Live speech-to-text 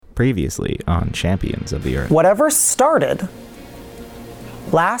Previously on Champions of the Earth. Whatever started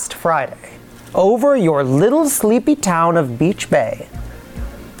last Friday over your little sleepy town of Beach Bay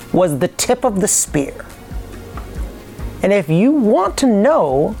was the tip of the spear. And if you want to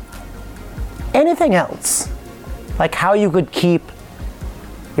know anything else, like how you could keep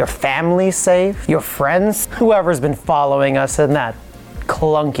your family safe, your friends, whoever's been following us in that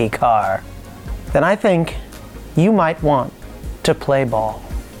clunky car, then I think you might want to play ball.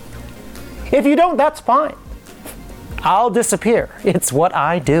 If you don't, that's fine. I'll disappear. It's what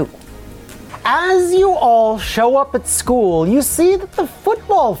I do. As you all show up at school, you see that the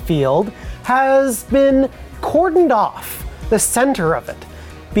football field has been cordoned off, the center of it.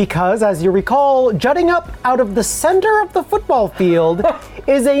 Because, as you recall, jutting up out of the center of the football field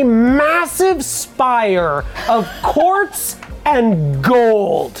is a massive spire of quartz and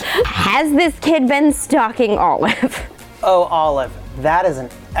gold. Has this kid been stalking Olive? Oh, Olive, that is an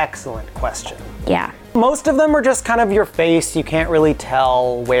excellent question. Yeah. Most of them are just kind of your face. You can't really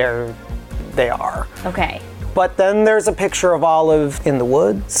tell where they are. Okay. But then there's a picture of Olive in the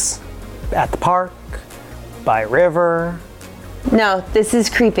woods, at the park, by a river. No, this is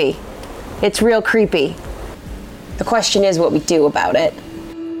creepy. It's real creepy. The question is what we do about it.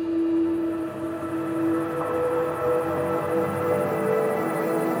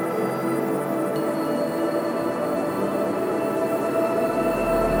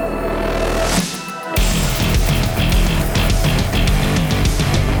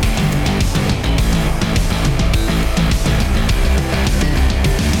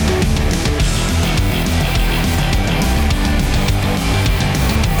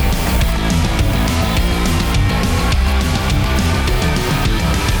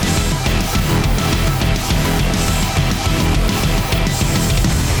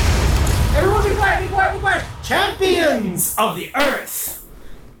 Champions of the Earth.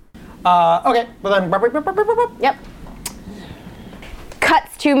 Okay, well then. Yep.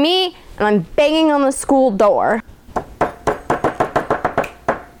 Cuts to me, and I'm banging on the school door.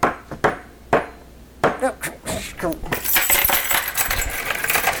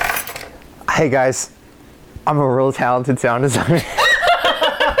 Hey guys, I'm a real talented sound designer.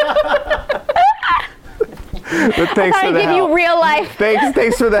 But thanks for the help. You real life.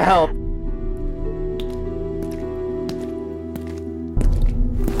 Thanks for the help.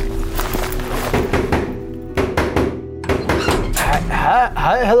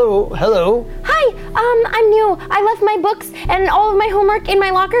 Hi, hello. Hi, I'm new. I left my books and all of my homework in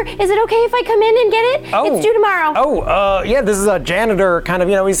my locker. Is it okay if I come in and get it? It's due tomorrow. Yeah, this is a janitor kind of,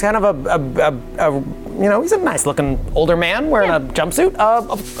 he's kind of he's a nice looking older man wearing a jumpsuit.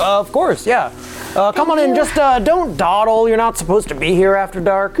 Of course, yeah. Come on in, just don't dawdle. You're not supposed to be here after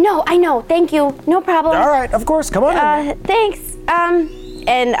dark. No, I know. Thank you. No problem. All right, of course, come on in. Thanks.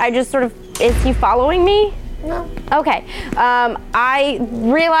 And I just sort of, is he following me? No. Okay. I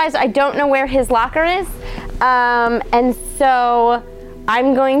realize I don't know where his locker is. And so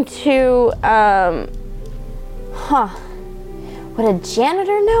I'm going to, would a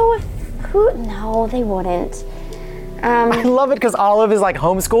janitor know no, they wouldn't. I love it because Olive is like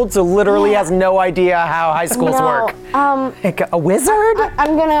homeschooled, so literally has no idea how high schools work. Like a wizard?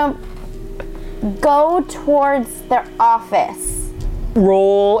 I'm gonna go towards their office.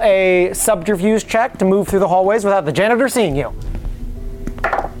 Roll a subterfuge check to move through the hallways without the janitor seeing you.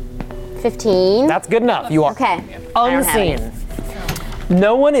 15. That's good enough. You are unseen.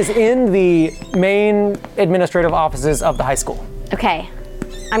 No one is in the main administrative offices of the high school. Okay.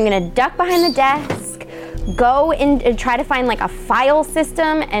 I'm gonna duck behind the desk, go in and try to find like a file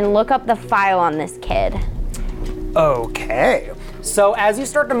system and look up the file on this kid. Okay. So as you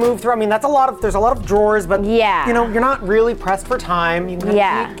start to move through, there's a lot of drawers, but you're not really pressed for time. You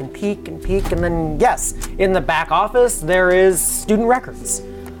can peek and peek, and then yes, in the back office there is student records.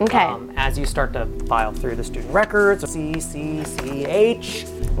 Okay. As you start to file through the student records, C-C-C-H.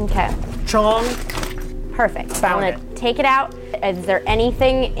 Okay. Chong. Perfect. Found I'm gonna take it out. Is there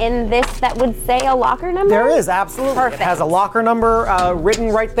anything in this that would say a locker number? There is, absolutely. Perfect. It has a locker number written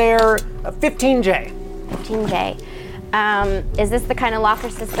right there, 15J. 15J. Is this the kind of locker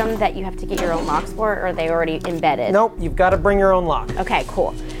system that you have to get your own locks for, or are they already embedded? Nope, you've got to bring your own lock. Okay,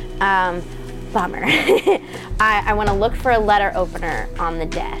 cool. Bummer. I want to look for a letter opener on the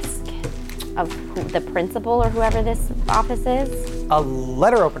desk of the principal or whoever this office is. A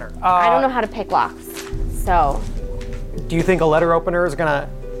letter opener? I don't know how to pick locks, so. Do you think a letter opener is gonna...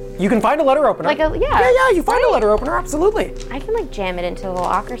 You can find a letter opener. Yeah, you find a letter opener, absolutely. I can jam it into the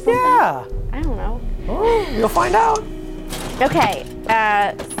lock or something. Yeah. I don't know. Oh, you'll find out. Okay,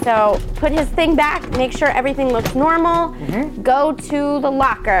 so put his thing back, make sure everything looks normal. Go to the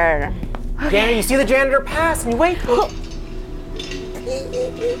locker. Janitor, you see the janitor pass and you wait.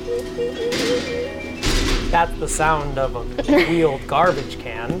 That's the sound of a wheeled garbage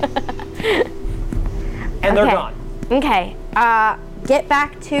can. And they're gone. Okay, get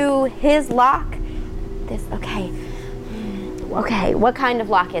back to his lock. Okay, what kind of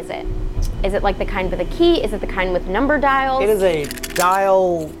lock is it? Is it like the kind with a key? Is it the kind with number dials? It is a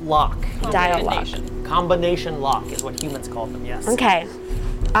dial lock. Dial lock. Combination lock is what humans call them, yes. Okay.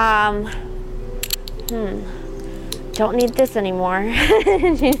 Don't need this anymore.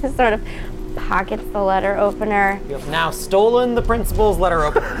 She just sort of pockets the letter opener. You have now stolen the principal's letter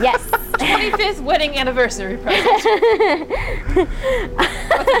opener. Yes. 25th wedding anniversary present. That's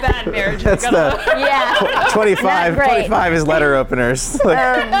a bad marriage. That's the Yeah. 25. Not great. 25 is letter openers.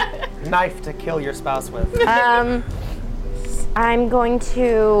 Knife to kill your spouse with. I'm going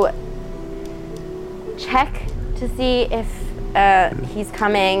to check to see if he's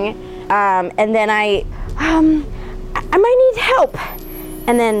coming, and then I might need help.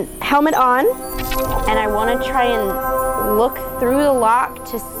 And then helmet on, and I want to try and look through the lock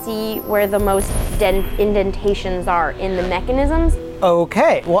to see where the most indentations are in the mechanisms.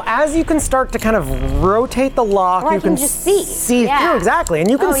 Okay, well, as you can start to kind of rotate the lock, I you can can just see. Yeah. through, exactly. And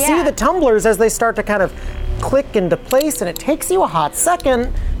you can Oh, see yeah. the tumblers as they start to kind of click into place, and it takes you a hot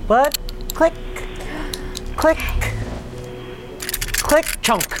second, but click, click, click,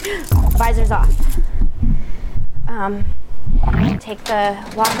 chunk. Visor's off. Take the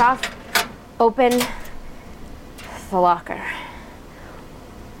lock off, open the locker.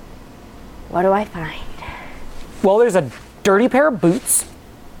 What do I find? Well, there's a dirty pair of boots.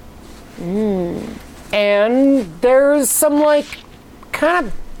 And there's some, like, kind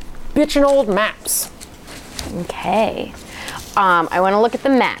of bitchin' old maps. Okay. I want to look at the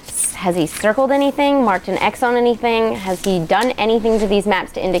maps. Has he circled anything, marked an X on anything? Has he done anything to these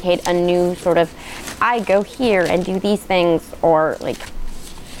maps to indicate a new sort of, I go here and do these things, or like...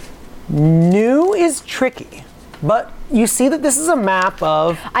 New is tricky, but you see that this is a map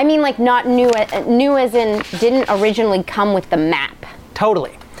of... I mean, like, not new, new as in didn't originally come with the map.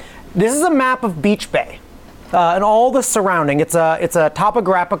 Totally. This is a map of Beach Bay. And all the surrounding. It's a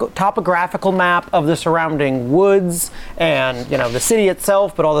topographical map of the surrounding woods and, you know, the city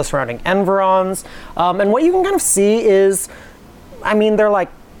itself, but all the surrounding environs. And what you can kind of see is, I mean, they're like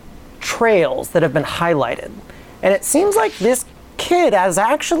trails that have been highlighted. And it seems like this kid has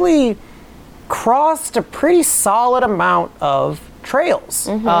actually crossed a pretty solid amount of trails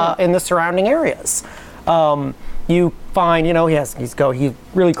in the surrounding areas. You find, you know, he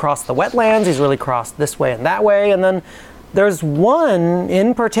really crossed the wetlands, he's really crossed this way and that way, and then there's one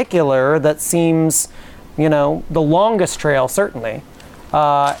in particular that seems, you know, the longest trail, certainly,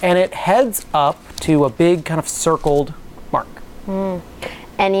 and it heads up to a big kind of circled mark.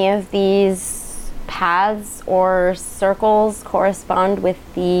 Any of these paths or circles correspond with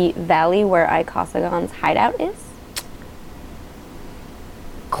the valley where Ikasagon's hideout is?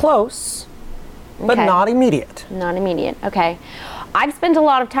 Close, but Okay. not immediate. Not immediate. Okay. I've spent a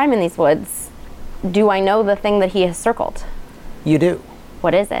lot of time in these woods. Do I know the thing that he has circled? You do.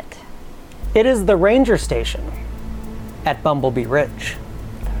 What is it? It is the ranger station at Bumblebee Ridge.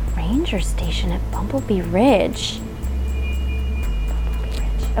 Ranger station at Bumblebee Ridge.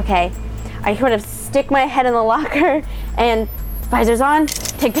 Okay. I sort of stick my head in the locker and visor's on,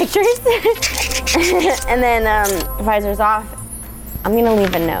 take pictures, and then visor's off. I'm gonna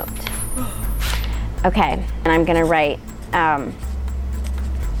leave a note. Okay, and I'm gonna write,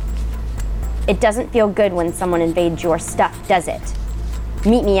 it doesn't feel good when someone invades your stuff, does it?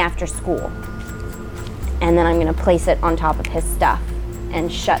 Meet me after school. And then I'm gonna place it on top of his stuff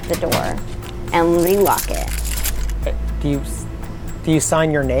and shut the door and relock it. Do you sign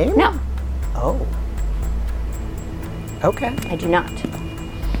your name? No, Oh. Okay. I do not.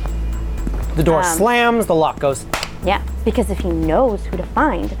 The door slams, the lock goes. Yeah, because if he knows who to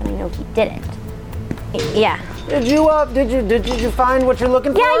find, then I know he did it. Yeah. Did you find what you're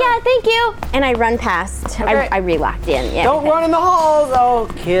looking for? Yeah, thank you. And I run past. Okay. I relocked in. Yeah. Don't run in the halls, oh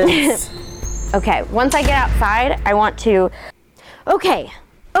kids. Okay, once I get outside, I want to,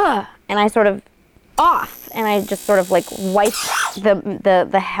 and I sort of off, and I just sort of like wipe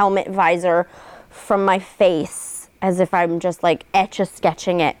the helmet visor from my face as if I'm just like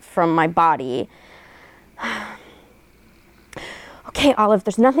etch-a-sketching it from my body. Okay, Olive,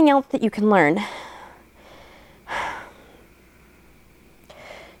 there's nothing else that you can learn.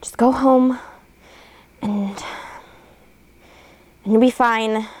 Just go home and you'll be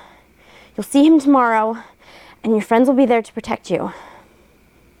fine. You'll see him tomorrow, and your friends will be there to protect you.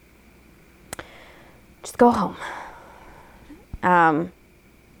 Just go home.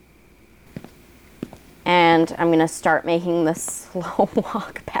 And I'm gonna start making the slow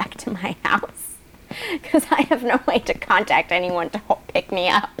walk back to my house because I have no way to contact anyone to pick me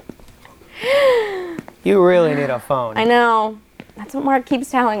up. You really need a phone. I know. That's what Mark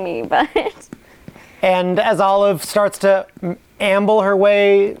keeps telling me, but... And as Olive starts to amble her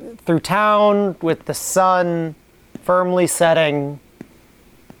way through town with the sun firmly setting,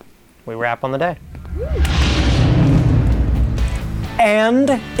 we wrap on the day.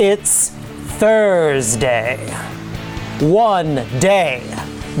 And it's Thursday. One day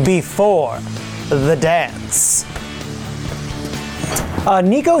before the dance.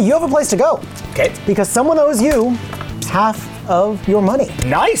 Nico, you have a place to go. Okay. Because someone owes you half of your money.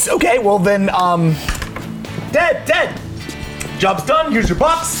 Nice. Okay. Well then, Dad. Job's done. Here's your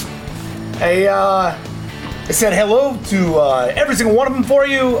bucks. I said hello to every single one of them for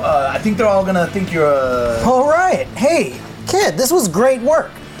you. I think they're all gonna think you're All right. Hey, kid, this was great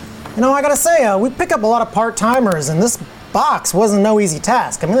work. You know, I gotta say, we pick up a lot of part-timers, and this box wasn't no easy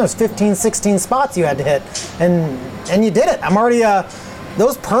task. I mean, there was 15, 16 spots you had to hit, and you did it. I'm already,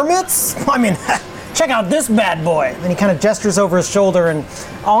 those permits, I mean, check out this bad boy. And he kind of gestures over his shoulder, and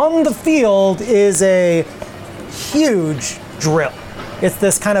on the field is a huge drill. It's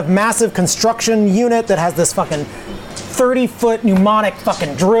this kind of massive construction unit that has this fucking 30-foot pneumatic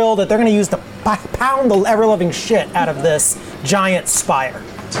fucking drill that they're gonna use to pound the ever-loving shit out of this giant spire.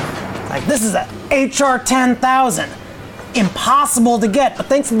 Like, this is a HR 10,000. Impossible to get, but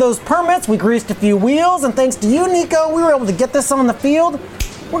thanks to those permits, we greased a few wheels, and thanks to you, Nico, we were able to get this on the field.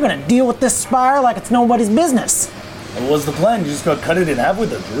 We're gonna deal with this spire like it's nobody's business. And what's the plan? You just gonna cut it in half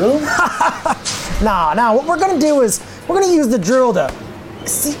with a drill? Nah, what we're gonna do is, we're gonna use the drill to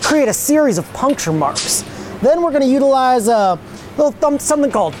create a series of puncture marks. Then we're gonna utilize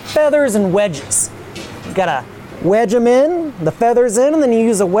something called feathers and wedges. You gotta wedge them in, the feathers in, and then you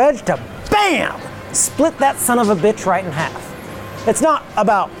use a wedge to BAM! Split that son of a bitch right in half. It's not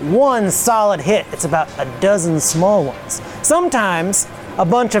about one solid hit, it's about a dozen small ones. Sometimes a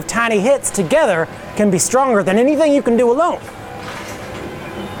bunch of tiny hits together can be stronger than anything you can do alone.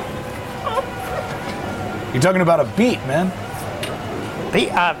 You're talking about a beat, man. Beat?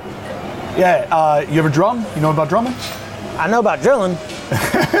 Yeah, you ever drum? You know about drumming? I know about drilling.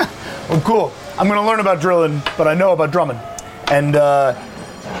 Well, cool. I'm gonna learn about drilling, but I know about drumming. And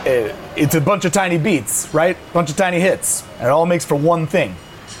it's a bunch of tiny beats, right? Bunch of tiny hits, and it all makes for one thing.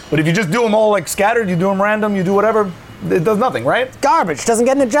 But if you just do them all like scattered, you do them random, you do whatever, it does nothing, right? Garbage, doesn't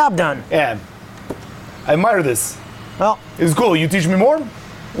get the job done. Yeah, I admire this. Well, It's cool. You teach me more?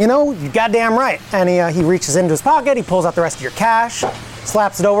 you know, you're goddamn right. And he reaches into his pocket, he pulls out the rest of your cash,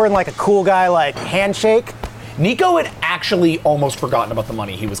 slaps it over in like a cool guy like handshake. Nico had actually almost forgotten about the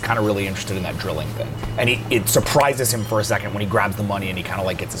money. He was kind of really interested in that drilling thing. And it surprises him for a second when he grabs the money and he kind of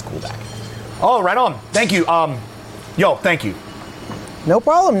like gets his cool back. Oh, right on. Thank you. Thank you. No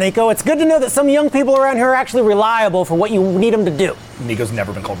problem, Nico. It's good to know that some young people around here are actually reliable for what you need them to do. Nico's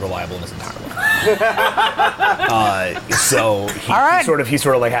never been called reliable in his entire life. So he, All right. he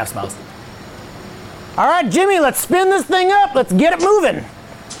sort of like half smiles. All right, Jimmy, let's spin this thing up. Let's get it moving.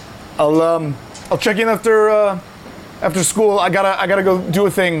 I'll check in after school. I gotta go do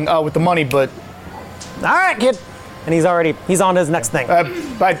a thing with the money, but All right, kid. And he's on to his next thing.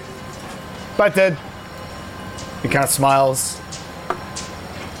 bye, Ted. He kind of smiles,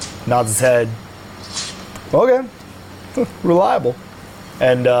 nods his head. Okay, reliable,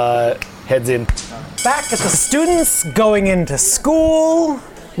 and heads in. Back at the students going into school,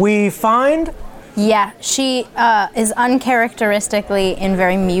 we find Yeah, she is uncharacteristically in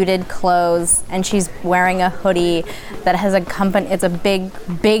very muted clothes, and she's wearing a hoodie that has a company. It's a big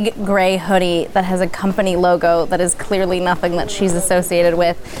gray hoodie that has a company logo that is clearly nothing that she's associated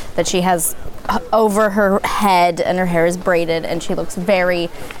with. That she has over her head, and her hair is braided, and she looks very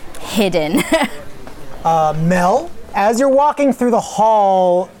hidden. Mel. As you're walking through the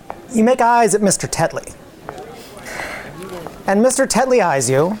hall, you make eyes at Mr. Tetley. And Mr. Tetley eyes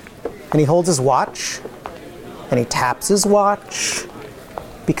you. And he holds his watch, and he taps his watch,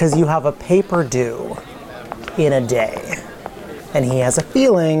 because you have a paper due in a day. And he has a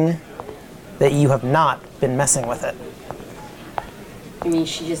feeling that you have not been messing with it. I mean,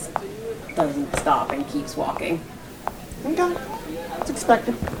 she just doesn't stop and keeps walking. Okay, it's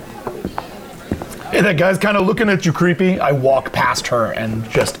expected. Hey, that guy's kind of looking at you creepy. I walk past her and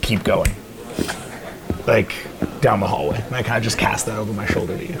just keep going. Like, down the hallway. And I kind of just cast that over my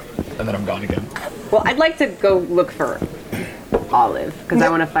shoulder to you. And then I'm gone again. Well, I'd like to go look for her. Olive, because I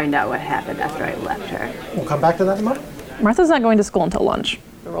want to find out what happened after I left her. We'll come back to that in a moment. Martha's not going to school until lunch.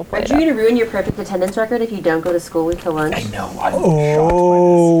 The role play Aren't you going to ruin your perfect attendance record if you don't go to school until lunch? I know. I'm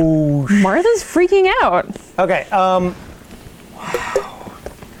shocked Martha's freaking out. Okay,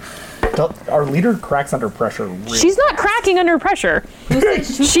 Our leader cracks under pressure. Really She's not cracking under pressure.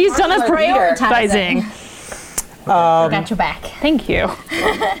 She's done a prioritizing. Got your back. Thank you.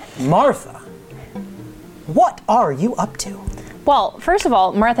 Martha, what are you up to? Well, first of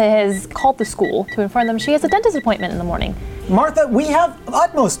all, Martha has called the school to inform them she has a dentist appointment in the morning. Martha, we have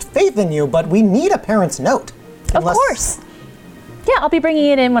utmost faith in you, but we need a parent's note. Of course. Yeah, I'll be bringing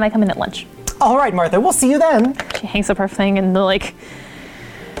it in when I come in at lunch. All right, Martha, we'll see you then. She hangs up her thing and like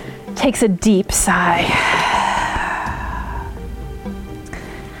takes a deep sigh.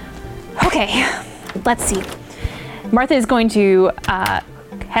 Okay, let's see. Martha is going to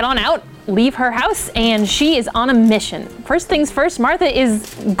head on out, leave her house, and she is on a mission. First things first, Martha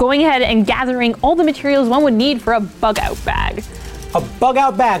is going ahead and gathering all the materials one would need for a bug out bag. A bug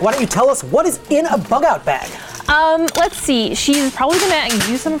out bag. Why don't you tell us what is in a bug out bag? Let's see. She's probably gonna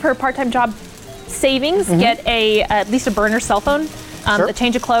use some of her part-time job savings, get at least a burner cell phone, a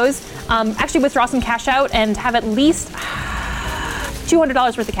change of clothes, actually withdraw some cash out, and have at least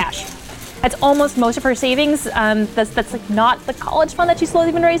 $200 worth of cash. That's almost most of her savings. That's like not the college fund that she's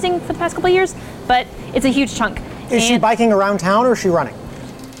slowly been raising for the past couple of years, but it's a huge chunk. Is she biking around town or is she running?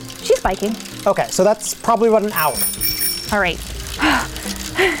 She's biking. Okay, so that's probably about an hour. All right.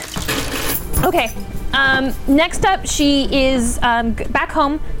 Okay. Next up, she is back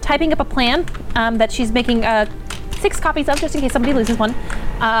home typing up a plan that she's making 6 copies of, just in case somebody loses one,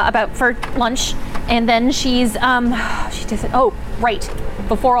 about for lunch. And then she's she does it. Oh, right.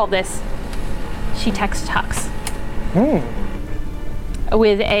 Before all this, she texts Hux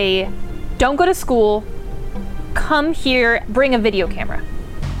with a "Don't go to school. Come here. Bring a video camera."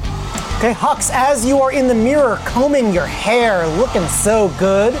 Okay, Hux, as you are in the mirror combing your hair, looking so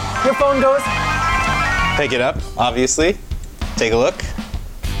good, your phone goes. Pick it up, obviously. Take a look.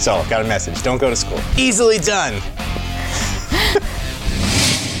 So, got a message. Don't go to school. Easily done.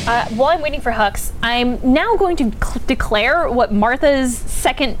 While I'm waiting for Hux, I'm now going to declare what Martha's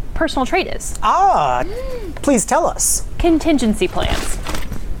second personal trait is. Please tell us. Contingency plans.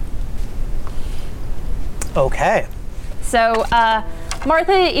 Okay. So,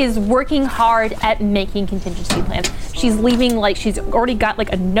 Martha is working hard at making contingency plans. She's leaving, like, she's already got,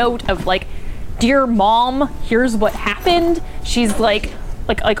 like, a note of, like, "Dear Mom, here's what happened." She's, like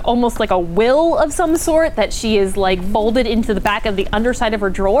almost like a will of some sort that she is, like, folded into the back of the underside of her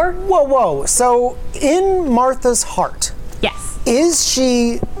drawer. Whoa. So, in Martha's heart, Yes. is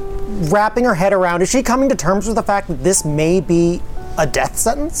she wrapping her head around, is she coming to terms with the fact that this may be a death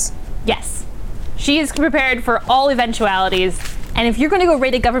sentence? Yes. She is prepared for all eventualities. And if you're going to go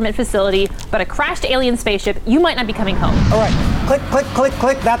raid a government facility, but a crashed alien spaceship, you might not be coming home. All right, click, click, click,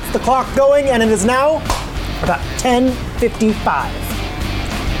 click. That's the clock going, and it is now about 10:55.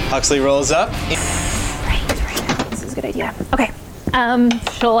 Huxley rolls up. Right. This is a good idea. Okay.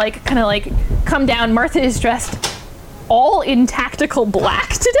 She'll, like, kind of, like, come down. Martha is dressed all in tactical black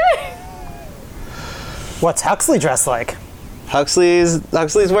today. What's Huxley dressed like? Huxley's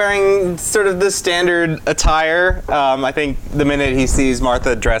wearing sort of the standard attire. I think the minute he sees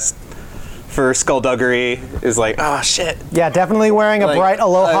Martha dressed for skullduggery is like, oh shit. Yeah, definitely wearing a Like, bright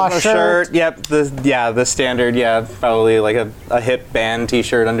aloha shirt. Yep, the standard. Yeah, probably like a hip band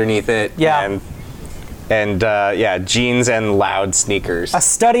T-shirt underneath it. Yeah. And jeans and loud sneakers. A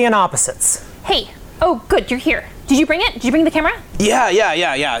study in opposites. Hey. Oh, good. You're here. Did you bring it? Did you bring the camera? Yeah.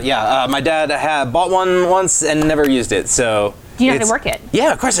 My dad had bought one once and never used it, so. Do you know how to work it?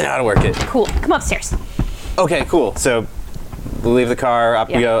 Yeah, of course I know how to work it. Cool. Come upstairs. Okay, cool. So we'll leave the car,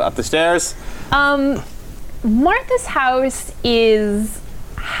 we go up the stairs. Martha's house is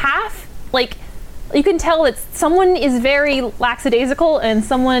half, like, you can tell that someone is very lackadaisical and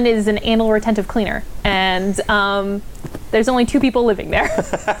someone is an anal retentive cleaner. And there's only 2 people living there.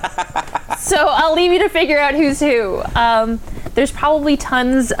 So I'll leave you to figure out who's who. There's probably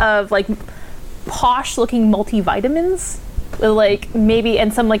tons of, like, posh looking multivitamins. Like, maybe,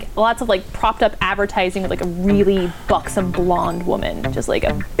 and some, like, lots of, like, propped up advertising with, like, a really buxom blonde woman, just like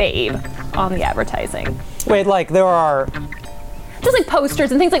a babe on the advertising. Wait, like, there are... Just, like,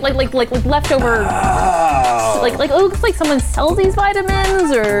 posters and things like leftover, like it looks like someone sells these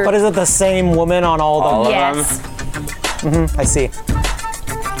vitamins, or... But is it the same woman on all the... Yes. I see.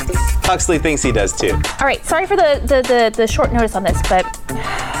 Huxley thinks he does too. All right, sorry for the short notice on this, but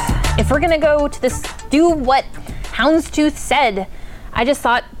if we're gonna go to this, do what Houndstooth said. I just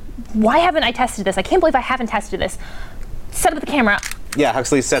thought, why haven't I tested this? I can't believe I haven't tested this. set up the camera. Yeah,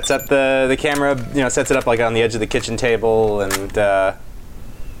 Huxley sets up the camera, sets it up like on the edge of the kitchen table, and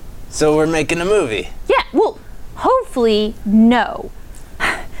so we're making a movie. Yeah, well, hopefully, no.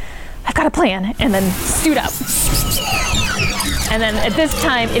 I've got a plan, and then suit up. And then at this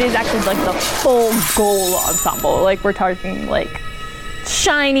time, it is actually like the full gold ensemble. Like we're talking like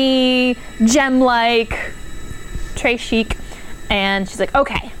shiny, gem-like, très chic. And she's like,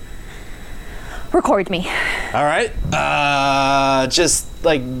 okay, record me. All right. Just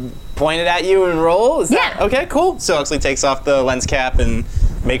like point it at you and roll? Is that okay, cool. So Huxley takes off the lens cap and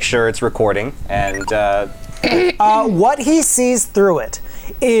makes sure it's recording. And what he sees through it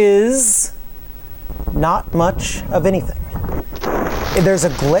is not much of anything. There's a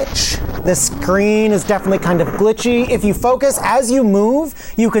glitch. The screen is definitely kind of glitchy. If you focus as you move,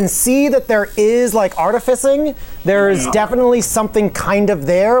 you can see that there is like artificing. There's definitely something kind of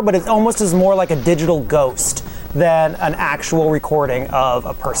there, but it almost is more like a digital ghost than an actual recording of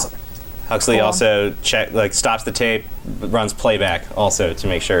a person. Huxley also stops the tape, runs playback also to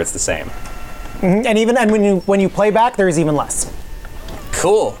make sure it's the same. Mm-hmm. And when you play back, there's even less.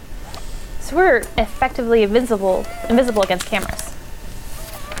 Cool. So we're effectively invisible against cameras.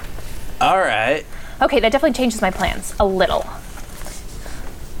 All right. Okay, that definitely changes my plans a little.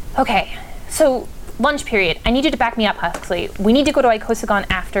 Okay, so lunch period. I need you to back me up, Huxley. We need to go to Ikosagon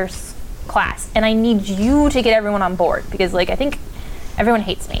after class, and I need you to get everyone on board because, I think everyone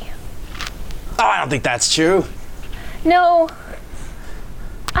hates me. Oh, I don't think that's true. No,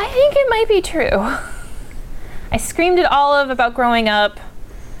 I think it might be true. I screamed at Olive about growing up.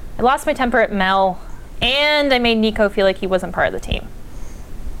 I lost my temper at Mel, and I made Nico feel like he wasn't part of the team.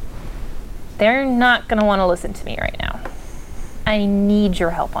 They're not gonna want to listen to me right now. I need your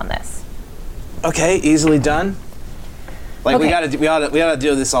help on this. Okay, easily done. Okay. we gotta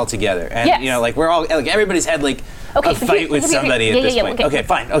do this all together, and yes. We're all everybody's had a fight with somebody at this point. Okay,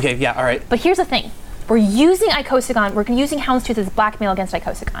 fine. Okay, yeah, all right. But here's the thing: we're using Ikosagon. We're using Houndstooth as blackmail against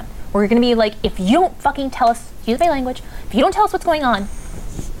Ikosagon. We're gonna be like, if you don't fucking tell us, use my language. If you don't tell us what's going on,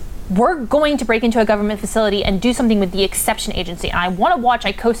 we're going to break into a government facility and do something with the Exception Agency. And I want to watch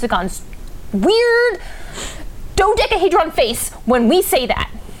Ikosagon's weird dodecahedron face when we say that.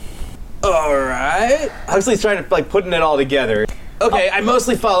 All right. Huxley's trying to putting it all together. Okay, I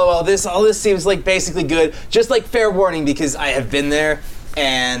mostly follow all this. All this seems basically good. Just fair warning because I have been there,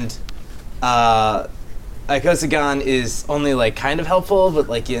 and Ikosagon is only kind of helpful, but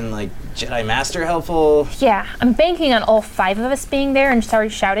in Jedi Master helpful. Yeah, I'm banking on all 5 of us being there and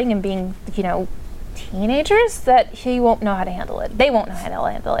started shouting and being, teenagers that he won't know how to handle it. They won't know how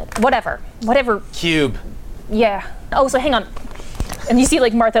to handle it. Whatever. Cube. Yeah. Oh, so hang on. And you see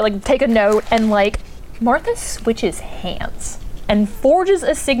Martha take a note and Martha switches hands and forges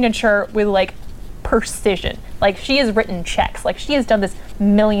a signature with precision. She has written checks. She has done this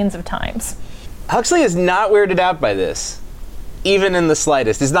millions of times. Huxley is not weirded out by this, even in the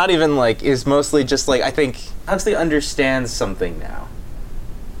slightest. It's not even is mostly just I think Huxley understands something now.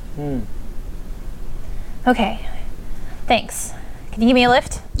 Okay, thanks. Can you give me a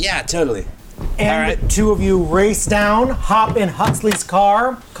lift? Yeah, totally. And all right. The 2 of you race down, hop in Huxley's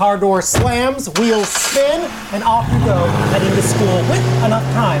car door slams, wheels spin, and off you go, heading to school with enough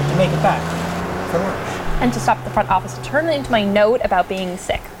time to make it back for lunch. And to stop at the front office to turn it into my note about being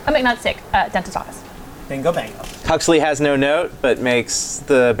sick. I mean, not sick, dentist office. Bingo bango. Huxley has no note, but makes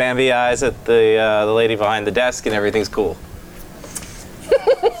the Bambi eyes at the lady behind the desk, and everything's cool.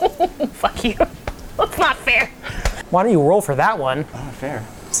 Fuck you. That's not fair. Why don't you roll for that one? Oh, fair.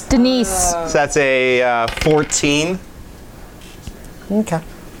 Denise. So that's a 14. Okay.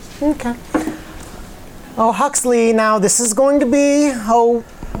 Oh, Huxley, now this is going to be, Oh,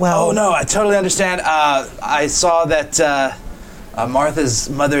 no, I totally understand. I saw that Martha's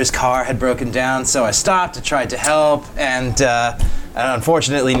mother's car had broken down, so I stopped, I tried to help, and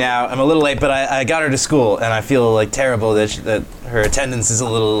unfortunately now, I'm a little late, but I got her to school, and I feel terrible that her attendance is a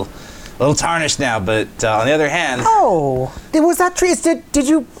little tarnished now, but on the other hand... Oh, was that true? Did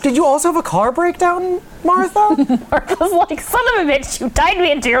you also have a car breakdown, Martha? Martha's son of a bitch, you tied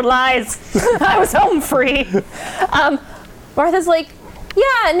me into your lies. I was home free. Martha's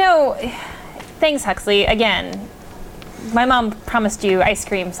yeah, no, thanks, Huxley. Again, my mom promised you ice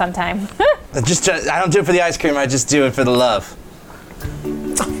cream sometime. I don't do it for the ice cream, I just do it for the love.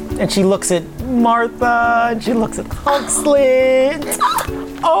 And she looks at Martha, and she looks at Huxley.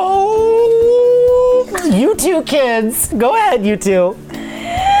 Oh, you 2 kids. Go ahead, you 2.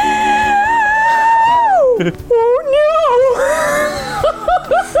 Oh,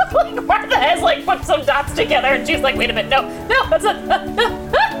 no. Martha has put some dots together, and she's wait a minute, no, that's not.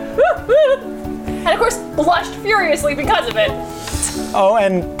 And of course, blushed furiously because of it. Oh,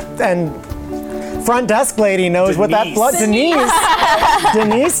 and front desk lady knows what that blood.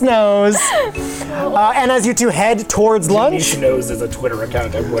 Denise knows. And as you two head towards lunch, Denise knows is a Twitter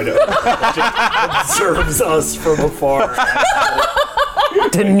account everyone observes us from afar.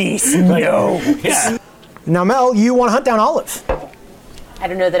 Denise knows. Yeah. Now, Mel, you want to hunt down Olive. I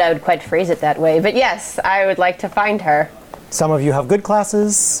don't know that I would quite phrase it that way, but yes, I would like to find her. Some of you have good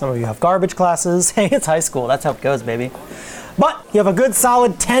classes, some of you have garbage classes. Hey, it's high school, that's how it goes, baby. But you have a good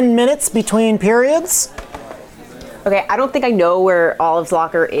solid 10 minutes between periods. Okay, I don't think I know where Olive's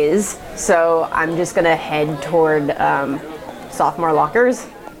locker is, so I'm just gonna head toward sophomore lockers.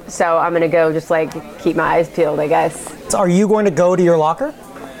 So I'm gonna go just like keep my eyes peeled, I guess. So are you going to go to your locker?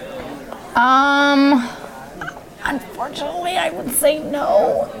 Unfortunately, I would say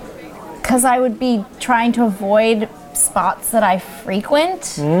no. Because I would be trying to avoid spots that I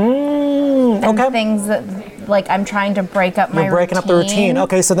frequent. And Okay. things that, like, I'm trying to break up my You're breaking up the routine.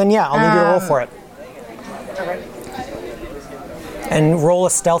 Okay, so then yeah, I'll need you to roll for it. And roll a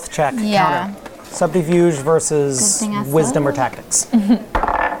stealth check Yeah. counter. Subterfuge versus Good thing I wisdom or said. tactics.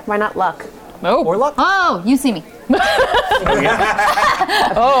 Why not luck? Or luck. Oh, you see me.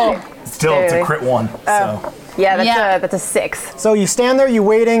 Still, it's a crit 1. So. Yeah, that's a 6. So you stand there, you're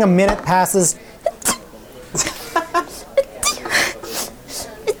waiting, a minute passes.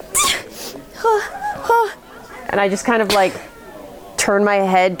 And I just kind of like turn my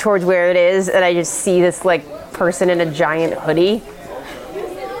head towards where it is, and I just see this like person in a giant hoodie.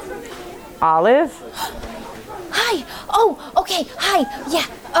 Olive? Hi. Oh, okay. Hi. Yeah.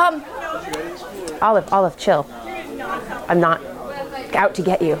 Olive, chill. I'm not out to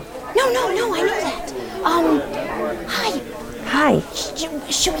get you. No, I know that. Hi. Hi.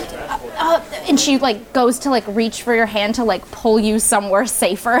 Should we, and she like goes to like reach for your hand to like pull you somewhere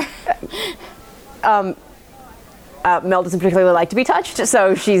safer. Mel doesn't particularly like to be touched,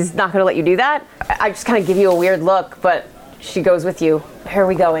 so she's not going to let you do that. I just kind of give you a weird look, but she goes with you. Where are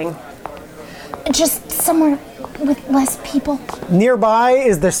we going? Just somewhere with less people. Nearby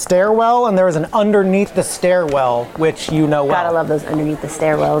is the stairwell, and there is an underneath the stairwell, which you know well. Gotta love those underneath the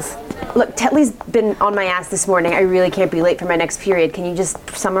stairwells. Look, Tetley's been on my ass this morning. I really can't be late for my next period. Can you just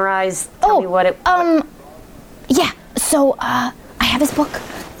summarize? Tell me what it... Yeah. So, I have his book,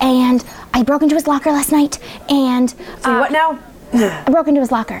 and I broke into his locker last night, and... So what now? I broke into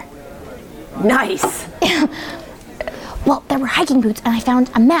his locker. Nice. Well, there were hiking boots, and I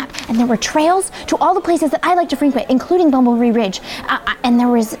found a map, and there were trails to all the places that I like to frequent, including Bumblebee Ridge. And there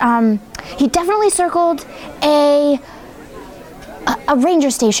was, he definitely circled a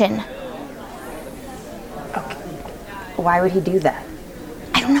ranger station. Okay. Why would he do that?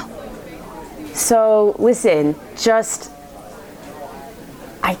 I don't know. So, listen,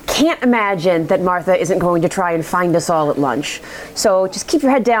 I can't imagine that Martha isn't going to try and find us all at lunch. So just keep your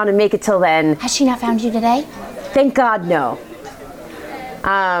head down and make it till then. Has she not found you today? Thank God, no.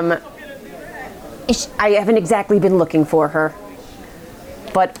 I haven't exactly been looking for her.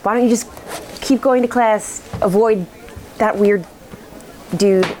 But why don't you just keep going to class, avoid that weird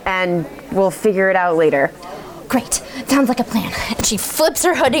dude, and we'll figure it out later. Great. Sounds like a plan. And she flips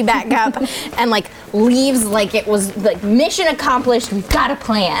her hoodie back up and like leaves like it was like mission accomplished. We've got a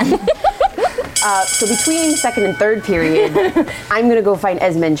plan. So between second and third period, I'm gonna go find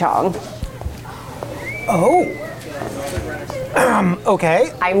Esmond Chong. Oh.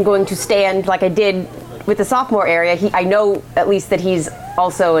 Okay. I'm going to stand like I did with the sophomore area. I know at least that he's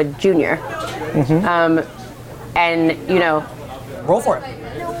also a junior. And you know. Roll for it.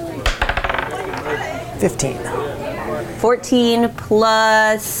 15. 14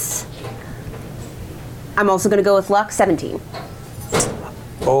 plus. I'm also going to go with luck, 17.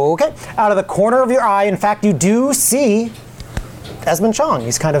 Okay. Out of the corner of your eye, in fact, you do see Esmond Chong.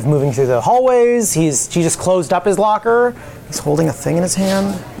 He's kind of moving through the hallways. He just closed up his locker. He's holding a thing in his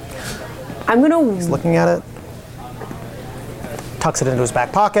hand. He's looking at it. Tucks it into his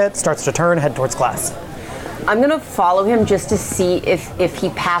back pocket, starts to turn, head towards class. I'm going to follow him just to see if he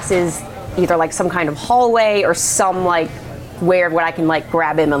passes either like some kind of hallway or some like where I can like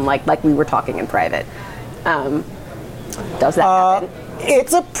grab him and like we were talking in private. Does that happen?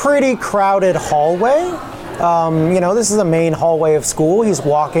 It's a pretty crowded hallway. This is the main hallway of school. He's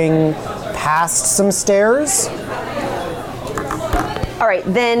walking past some stairs. All right,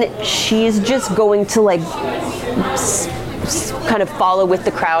 then she's just going to like kind of follow with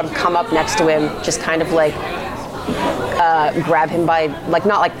the crowd, come up next to him, just kind of like grab him by, like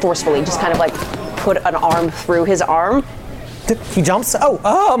not like forcefully, just kind of like put an arm through his arm. He jumps.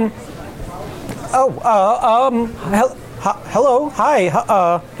 Hello,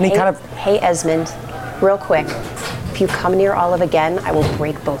 hi. And he kind of. Hey, Esmond. real quick, if you come near Olive again, I will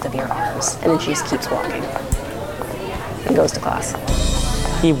break both of your arms. And then she just keeps walking and goes to class.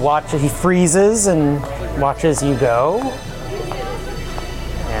 He freezes and watches you go,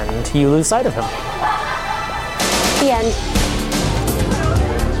 and you lose sight of him. The end.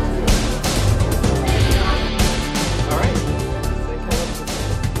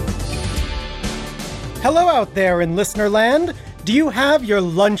 Hello out there in listener land. Do you have your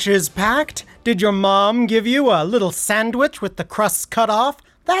lunches packed? Did your mom give you a little sandwich with the crusts cut off?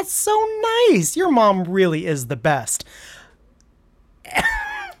 That's so nice. Your mom really is the best.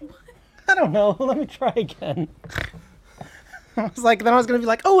 I don't know. Let me try again. I was going to be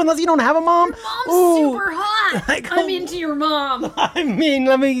like, oh, unless you don't have a mom? Your mom's super hot. Like, I'm into your mom. I mean,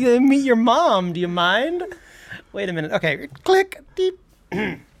 let me meet your mom. Do you mind? Wait a minute. Okay, click. Deep.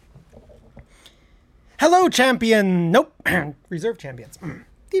 Hello, champion. Nope. Reserve champions.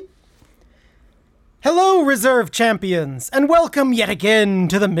 Deep. Hello, reserve champions, and welcome yet again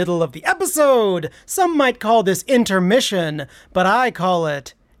to the middle of the episode. Some might call this intermission, but I call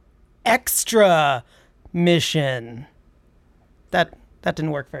it extra mission. That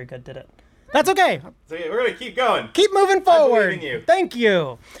didn't work very good, did it? That's okay. So yeah, we're gonna keep going. Keep moving forward. I believe in you. Thank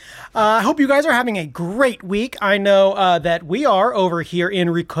you. I hope you guys are having a great week. I know that we are over here in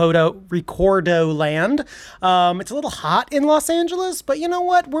Recordo land. It's a little hot in Los Angeles, but you know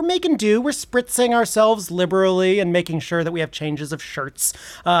what? We're making do. We're spritzing ourselves liberally and making sure that we have changes of shirts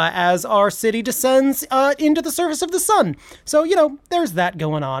as our city descends into the surface of the sun. So, you know, there's that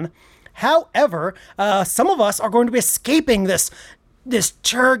going on. However, some of us are going to be escaping this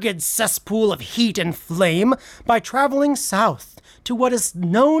turgid cesspool of heat and flame by traveling south to what is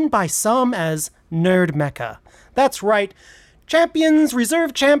known by some as Nerd Mecca. That's right. Champions,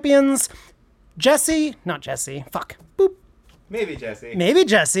 reserve champions, not Jesse, fuck, boop. Maybe Jesse.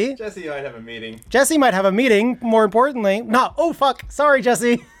 Jesse might have a meeting. Jesse might have a meeting, more importantly. No, oh fuck, sorry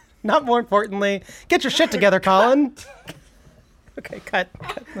Jesse. Not more importantly. Get your shit together, Colin. Okay, cut.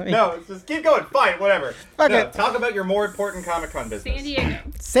 No, just keep going. Fine, whatever. Okay. Talk about your more important Comic-Con business.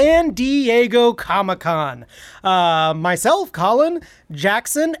 San Diego Comic-Con. Myself, Colin,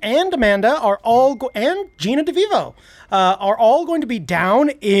 Jackson, and Amanda are all, and Gina DeVivo, are all going to be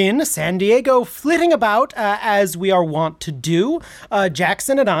down in San Diego, flitting about as we are wont to do.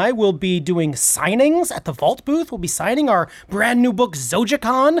 Jackson and I will be doing signings at the Vault booth. We'll be signing our brand new book,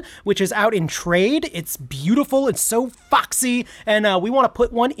 Zojacon, which is out in trade. It's beautiful. It's so foxy, and we want to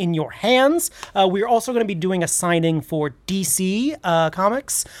put one in your hands. We're also going to be doing a signing for DC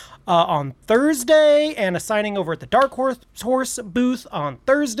Comics on Thursday, and a signing over at the Dark Horse booth on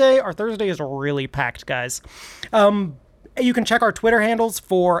Thursday. Our Thursday is really packed, guys. You can check our Twitter handles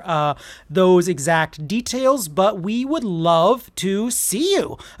for those exact details, but we would love to see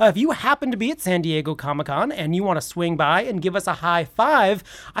you. If you happen to be at San Diego Comic-Con and you want to swing by and give us a high five,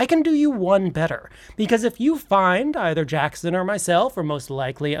 I can do you one better. Because if you find either Jackson or myself, or most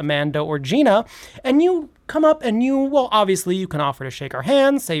likely Amanda or Gina, and you come up and obviously you can offer to shake our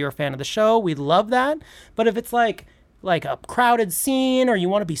hands, say you're a fan of the show, we'd love that. But if it's like a crowded scene, or you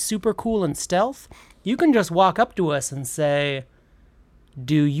want to be super cool and stealth, you can just walk up to us and say,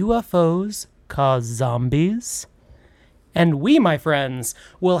 "Do UFOs cause zombies?" And we, my friends,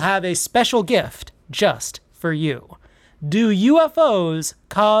 will have a special gift just for you. Do UFOs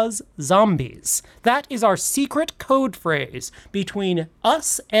cause zombies? That is our secret code phrase between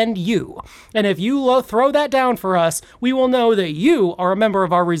us and you. And if you throw that down for us, we will know that you are a member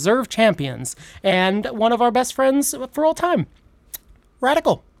of our reserve champions and one of our best friends for all time.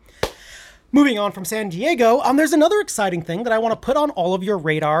 Radical. Moving on from San Diego, there's another exciting thing that I want to put on all of your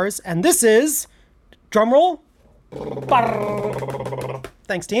radars, and this is, drumroll,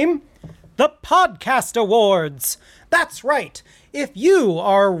 thanks team, the Podcast Awards. That's right. If you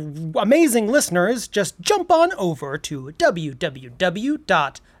are amazing listeners, just jump on over to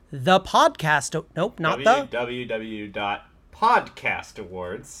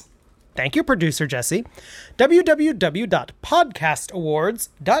www.podcastawards. Thank you, producer Jesse.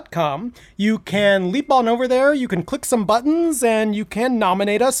 www.podcastawards.com. You can leap on over there, you can click some buttons, and you can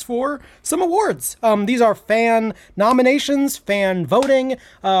nominate us for some awards. These are fan nominations, fan voting.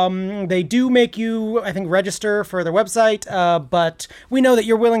 They do make you, I think, register for their website, but we know that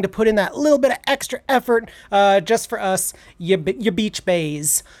you're willing to put in that little bit of extra effort just for us, you beach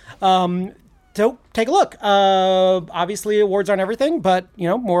bays. So take a look. Obviously, awards aren't everything, but,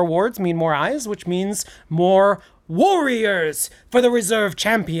 more awards mean more eyes, which means more warriors for the reserve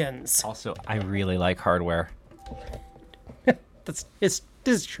champions. Also, I really like hardware. This is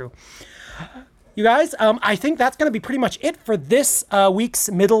true. you guys, I think that's going to be pretty much it for this week's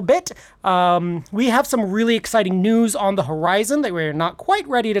middle bit. We have some really exciting news on the horizon that we're not quite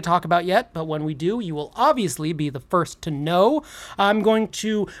ready to talk about yet, but when we do, you will obviously be the first to know. I'm going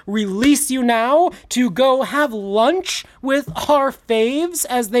to release you now to go have lunch with our faves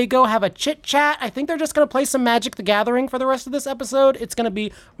as they go have a chit-chat. I think they're just going to play some Magic the Gathering for the rest of this episode. It's going to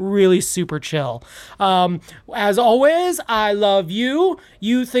be really super chill. As always, I love you.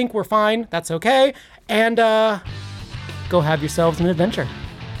 You think we're fine. That's okay. And go have yourselves an adventure.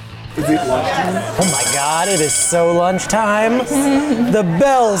 Is it lunchtime? Oh my God, it is so lunchtime. The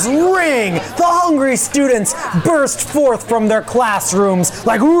bells ring. The hungry students burst forth from their classrooms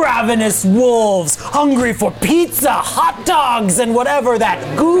like ravenous wolves, hungry for pizza, hot dogs, and whatever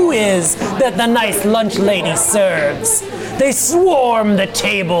that goo is that the nice lunch lady serves. They swarm the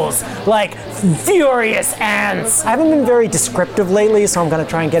tables like furious ants. I haven't been very descriptive lately, so I'm going to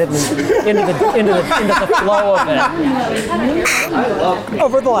try and get it into the flow of it.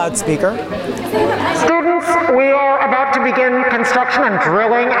 Over the loudspeaker. Students, we are about to begin construction and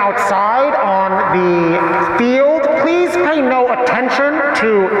drilling outside on the field. Please pay no attention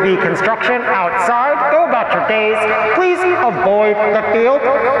to the construction outside. Go about your days. Please avoid the field.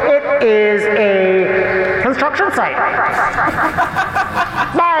 It is a construction site.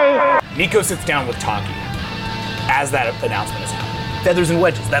 Bye. Nico sits down with Taki as that announcement is happening. Feathers and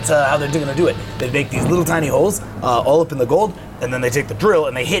wedges, that's how they're going to do it. They make these little tiny holes all up in the gold, and then they take the drill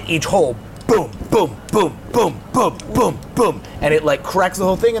and they hit each hole. Boom, boom, boom, boom, boom, boom, boom. And it like cracks the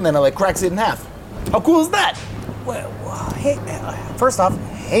whole thing and then it like cracks it in half. How cool is that? Well, hey, first off,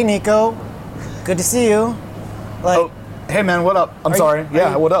 hey Nico. Good to see you. Oh, hey man, what up? I'm sorry.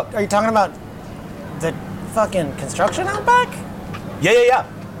 Yeah, what up? Are you talking about the fucking construction out back? Yeah.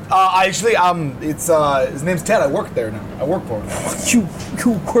 Actually, it's his name's Ted. I work there now. I work for him. You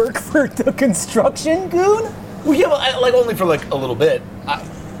work for the construction goon? Well, yeah, like only for like a little bit.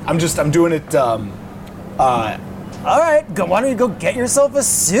 I'm doing it. All right, why don't you go get yourself a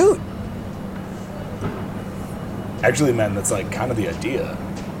suit? Actually, man, that's like kind of the idea.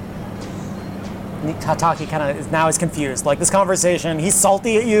 Taki kind of is confused. Like this conversation, he's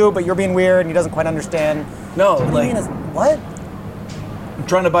salty at you, but you're being weird and he doesn't quite understand. No, what like do you mean what? I'm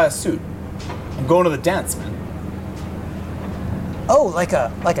trying to buy a suit. I'm going to the dance, man. Oh, like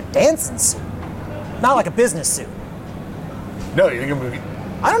a dancing suit, not like a business suit. No, you're gonna be.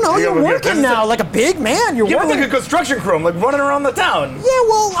 I don't know. You're working now, like a big man. You're working like a construction crew. I'm like running around the town. Yeah,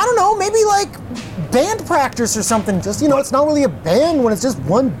 well, I don't know. Maybe like band practice or something. Just it's not really a band when it's just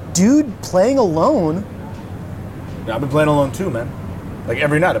one dude playing alone. Yeah, I've been playing alone too, man. Like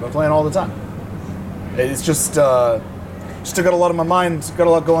every night, I've been playing all the time. It's just got a lot on my mind, got a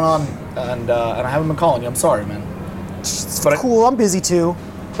lot going on, and I haven't been calling you. I'm sorry, man. It's cool. I'm busy too.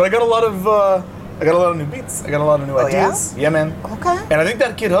 But I got a lot of new beats. I got a lot of new ideas. Yeah, man. Okay. And I think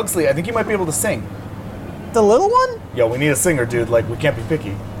that kid Huxley, I think he might be able to sing. The little one? Yo, we need a singer, dude. Like, we can't be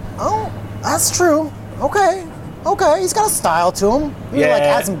picky. Oh, that's true. Okay. He's got a style to him. Maybe like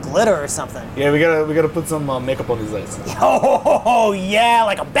add some glitter or something. Yeah, we gotta put some makeup on his eyes. Oh yeah,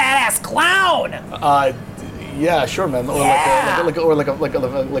 like a badass clown. Yeah, sure, man. Or like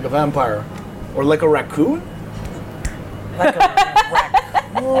a vampire, or like a raccoon. Like a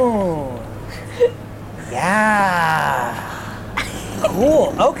raccoon. Yeah.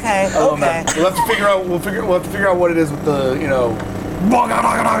 Cool. Okay. Oh, man. We'll have to figure out what it is with the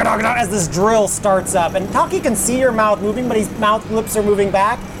as this drill starts up, and Taki can see your mouth moving, but his lips are moving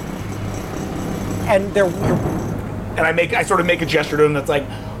back, and I sort of make a gesture to him that's like,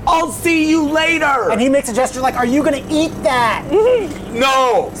 I'll see you later. And he makes a gesture like, are you gonna eat that?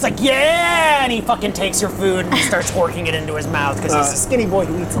 No. It's like, yeah, and he fucking takes your food and he starts working it into his mouth because he's a skinny boy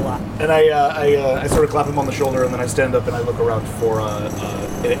who eats a lot. And I sort of clap him on the shoulder, and then I stand up and I look around for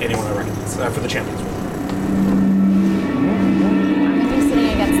anyone I recognize for the champions. I'm sitting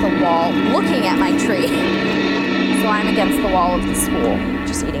against the wall, looking at my tree. So I'm against the wall of the school,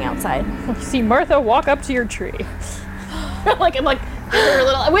 just eating outside. You see Martha walk up to your tree. I'm like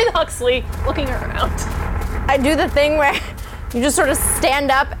with Huxley, looking around. I do the thing where you just sort of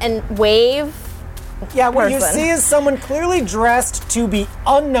stand up and wave. Yeah, what you see is someone clearly dressed to be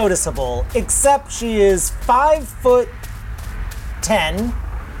unnoticeable, except she is 5'10".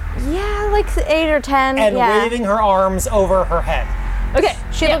 Yeah, like 8 or 10. And waving her arms over her head. Okay.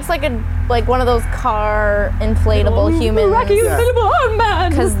 She looks like one of those car inflatable humans. Inflatable arm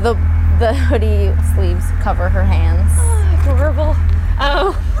man. Because the hoodie sleeves cover her hands. Oh, adorable.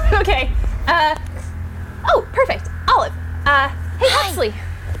 Okay. Oh, perfect. Olive. Hey, Huxley.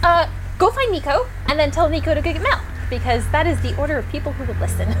 Go find Nico, and then tell Nico to go get Mel, because that is the order of people who would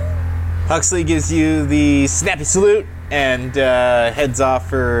listen. Huxley gives you the snappy salute and heads off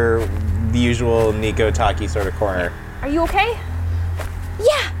for the usual Nico Taki sort of corner. Are you okay?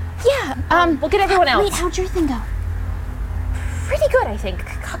 Yeah. We'll get everyone else. Wait, how'd your thing go? Pretty good, I think.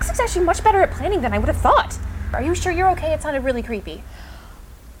 Huxley's actually much better at planning than I would have thought. Are you sure you're okay? It sounded really creepy.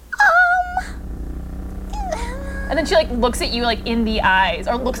 And then she like looks at you like in the eyes,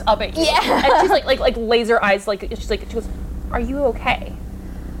 or looks up at you. Yeah. And she's like laser eyes, like she goes, "Are you okay?"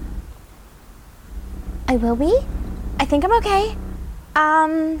 I will be. I think I'm okay.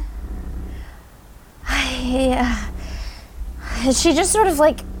 She just sort of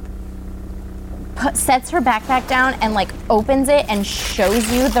like sets her backpack down and like opens it and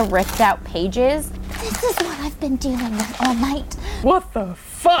shows you the ripped out pages. This is what I've been dealing with all night. What the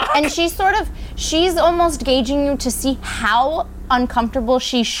fuck? And she's almost gauging you to see how uncomfortable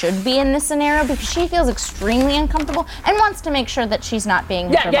she should be in this scenario, because she feels extremely uncomfortable and wants to make sure that she's not being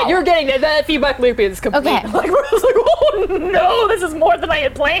Yeah, you're getting it. That feedback loop is complete. Okay. Like, we're just like, oh no, this is more than I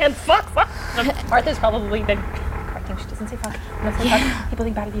had planned. Fuck. Martha's probably been correcting. She doesn't say fuck. No, say fuck. People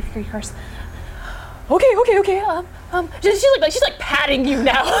think bad of you if you curse. Okay. She's like patting you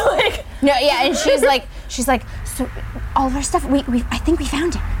now. Like, No, yeah, and she's like, so all of our stuff, I think we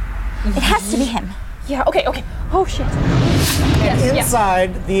found him. It has to be him. yeah, okay. Oh shit. And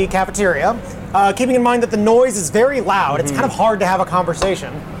inside the cafeteria, keeping in mind that the noise is very loud, it's kind of hard to have a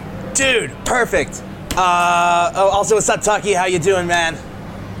conversation. Dude, perfect. Also, what's up, Taki? How you doing, man?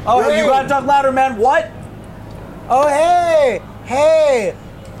 Oh, hey. You gotta talk louder, man. What? Oh, hey,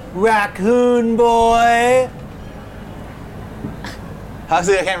 raccoon boy.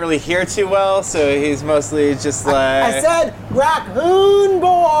 Huxley, I can't really hear too well, so he's mostly just like... I said raccoon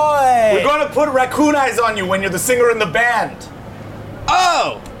boy. We're gonna put raccoon eyes on you when you're the singer in the band.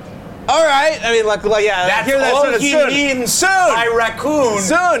 Oh! All right. I mean, like yeah. That's hear that all sort of he soon. means Soon. by raccoon.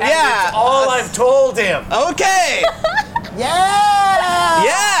 Soon, and yeah. That's all I've told him. Okay. Yeah.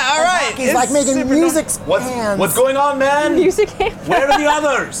 Yeah. All right. He's like making music hands. What's going on, man? Music hands. Where are the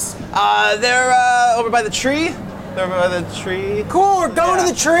others? They're over by the tree. They're over by the tree. Cool. We're going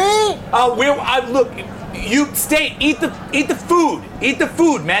to the tree. Look. You stay. Eat the food. Eat the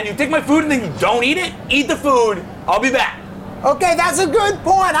food, man. You take my food and then you don't eat it. Eat the food. I'll be back. Okay, that's a good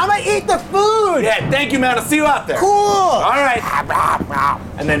point. I'm gonna eat the food. Yeah. Thank you, man. I'll see you out there. Cool. All right.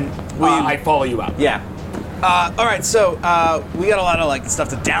 And then I follow you out. Yeah. All right, so we got a lot of like stuff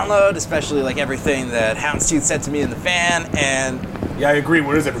to download, especially like everything that Houndstooth sent to me in the fan, and yeah, I agree.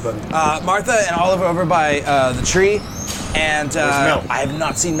 Where is everybody? Martha and Oliver over by the tree, and Where's Mel? I have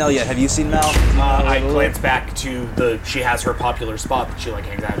not seen Mel yet. Have you seen Mel? I glance back to she has her popular spot that she like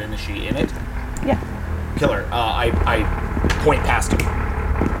hangs out in. Is she in it? Yeah. Killer. I point past him.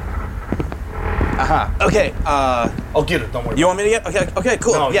 Okay. I'll get it. Don't worry. You want me to get? Okay.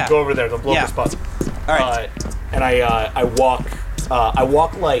 Cool. No, yeah. you go over there. They'll blow up the spot. All right. And I walk. I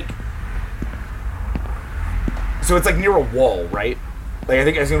walk like. So it's like near a wall, right? Like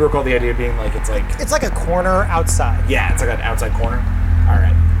I seem to recall the idea being like it's like a corner outside. Yeah, it's like an outside corner. All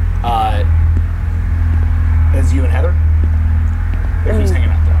right. Is you and Heather? Or who's hanging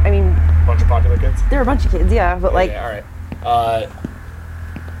out there? I mean, A bunch of popular kids. there are a bunch of kids, yeah, but like, Yeah, all right.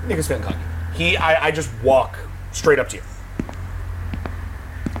 Nigga's feeling cocky. I just walk straight up to you.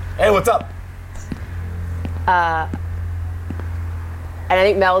 Hey, what's up? and I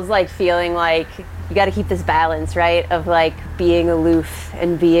think Mel's like feeling like you got to keep this balance, right? Of like being aloof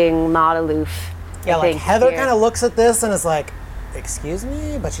and being not aloof. Yeah, I like think, Heather here. kind of looks at this and is like, excuse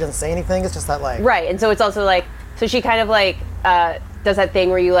me? But she doesn't say anything. It's just that like... Right, and so it's also like, so she kind of like does that thing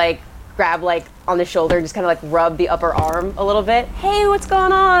where you like grab like on the shoulder, just kind of like rub the upper arm a little bit. Hey, what's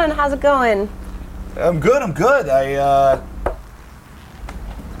going on? How's it going? I'm good. I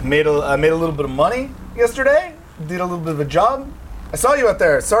made a little bit of money yesterday. Did a little bit of a job. I saw you out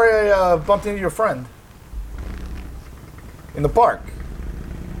there. Sorry I bumped into your friend in the park.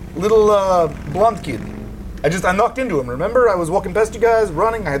 Little blonde kid. I knocked into him, remember? I was walking past you guys,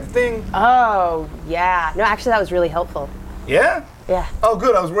 running, I had the thing. Oh, yeah. No, actually that was really helpful. Yeah? Yeah. Oh,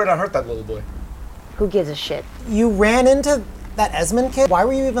 good. I was worried I hurt that little boy. Who gives a shit? You ran into that Esmond kid? Why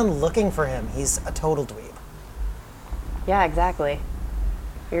were you even looking for him? He's a total dweeb. Yeah, exactly.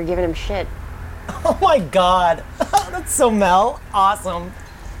 You're giving him shit. Oh my god. That's so Mel. Awesome. All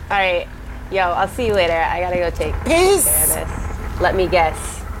right. Yo, I'll see you later. I gotta go take Peace. care of this. Let me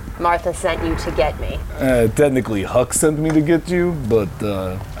guess. Martha sent you to get me. Technically, Huck sent me to get you, but,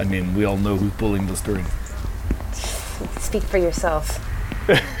 I mean, we all know who's pulling the string. Speak for yourself.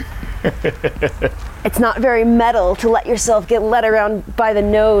 It's not very metal to let yourself get led around by the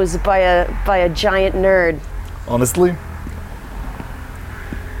nose by a giant nerd. Honestly,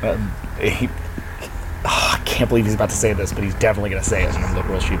 I can't believe he's about to say this, but he's definitely going to say it. And I look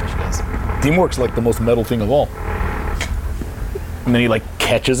real sheepish. He goes, teamwork's like the most metal thing of all. And then he like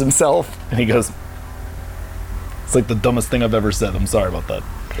catches himself and he goes, it's like the dumbest thing I've ever said. I'm sorry about that.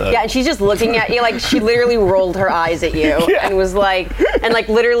 Yeah, and she's just looking at you like she literally rolled her eyes at you and was like, and like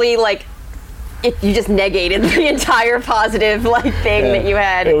literally like, you just negated the entire positive like thing that you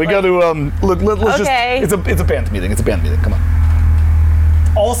had. Yeah, we got to let's okay. just it's a band meeting. It's a band meeting. Come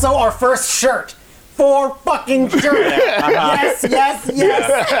on. Also, our first shirt. 4 fucking shirts. Yes. That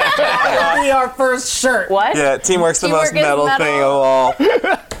will be our first shirt. What? Yeah, teamwork's the most Teamwork is metal thing of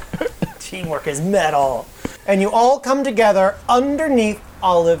all. Teamwork is metal. And you all come together underneath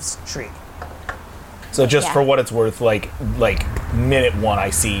Olive's tree. So just for what it's worth, like minute 1, I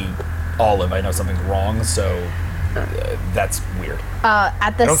see Olive. I know something's wrong, so that's weird.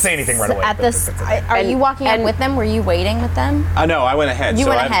 At the don't say anything right away. At this, are you walking up with them? Were you waiting with them? No, I went ahead. You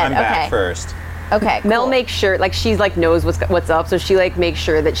so went I'm ahead, back okay. first. Okay. Mel makes sure, like she's like knows what's up, so she like makes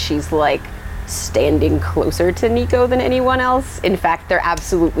sure that she's like standing closer to Nico than anyone else. In fact, they're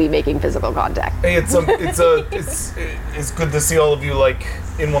absolutely making physical contact. Hey, it's good to see all of you like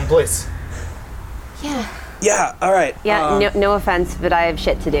in one place. Yeah, all right. Yeah, no offense, but I have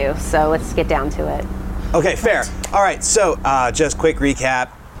shit to do, so let's get down to it. Okay, fair. All right, so just quick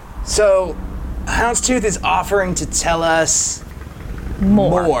recap. So, Houndstooth is offering to tell us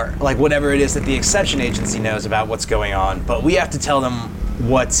more, like whatever it is that the Exception Agency knows about what's going on, but we have to tell them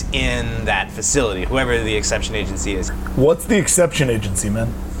what's in that facility, whoever the Exception Agency is. What's the Exception Agency,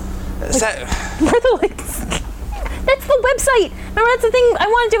 man? We're the like. That's the website. Remember, that's the thing I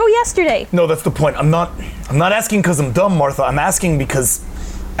wanted to go yesterday. No, that's the point. I'm not asking because I'm dumb, Martha. I'm asking because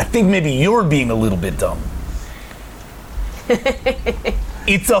I think maybe you're being a little bit dumb.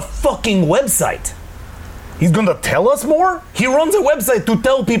 It's a fucking website. He's gonna tell us more? He runs a website to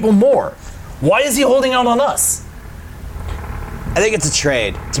tell people more. Why is he holding out on us? I think it's a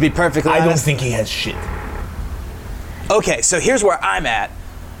trade, to be perfectly honest. I don't think he has shit. Okay, so here's where I'm at.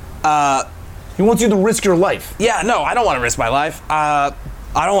 He wants you to risk your life. Yeah, no, I don't want to risk my life. I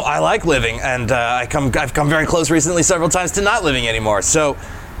like living, and I've come very close recently several times to not living anymore. So,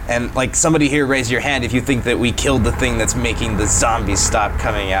 and like somebody here, raise your hand if you think that we killed the thing that's making the zombies stop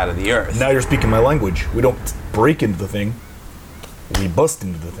coming out of the earth. Now you're speaking my language. We don't break into the thing. We bust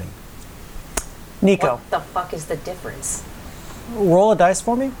into the thing. Nico, What the fuck is the difference? roll a dice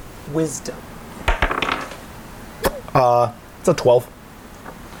for me. Wisdom. It's a 12.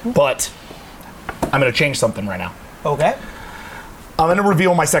 But I'm gonna change something right now. Okay. I'm gonna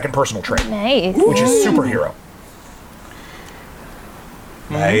reveal my second personal trait, Nice. which is superhero.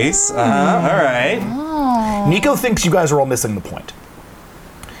 Nice. All right. Nico thinks you guys are all missing the point.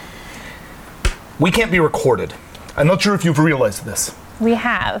 We can't be recorded. I'm not sure if you've realized this. We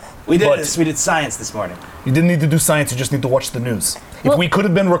have. We did But- this. We did science this morning. You didn't need to do science, you just need to watch the news. If we could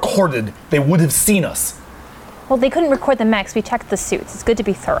have been recorded, they would have seen us. Well, they couldn't record the mechs. We checked the suits. It's good to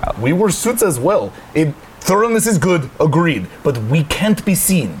be thorough. We were suits as well. Thoroughness is good, agreed, but we can't be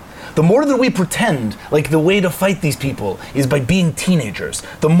seen. The more that we pretend like the way to fight these people is by being teenagers,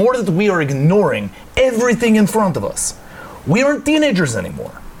 the more that we are ignoring everything in front of us. We aren't teenagers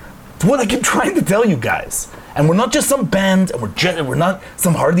anymore. It's what I keep trying to tell you guys. And we're not just some band, and we're not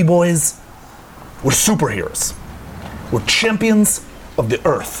some Hardy Boys. We're superheroes. We're champions of the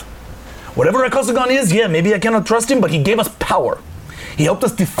earth. Whatever Akazagan is, yeah, maybe I cannot trust him, but he gave us power. He helped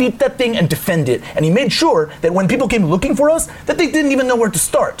us defeat that thing and defend it, and he made sure that when people came looking for us, that they didn't even know where to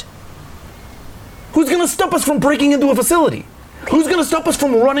start. Who's gonna stop us from breaking into a facility? Who's gonna stop us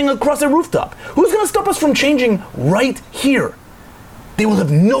from running across a rooftop? Who's gonna stop us from changing right here? They will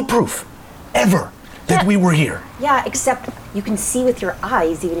have no proof, ever, that we were here. Yeah, except you can see with your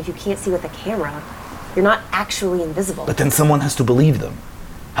eyes even if you can't see with a camera. You're not actually invisible. But then someone has to believe them.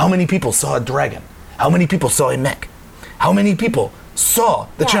 How many people saw a dragon? How many people saw a mech? How many people saw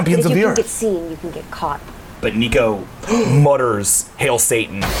the champions of the If you earth? can get seen, you can get caught. But Nico mutters, "Hail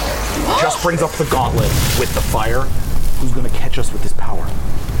Satan," just brings up the gauntlet with the fire. Who's gonna catch us with his power?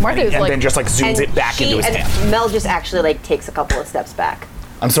 Martha is And like, then just like zooms it back into his hand. Mel just actually like takes a couple of steps back.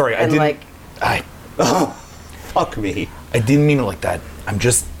 I'm sorry, I and, didn't. like- Fuck me. I didn't mean it like that. I'm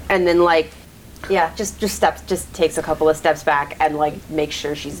just. And then like, yeah, just takes a couple of steps back and like makes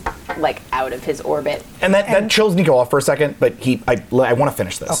sure she's like out of his orbit. And that chills Nico off for a second, but I want to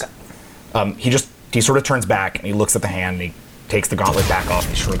finish this. Okay. He sort of turns back and he looks at the hand and he takes the gauntlet back off.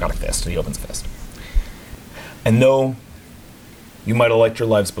 He's sure got a fist. And he opens a fist. And no, you might have liked your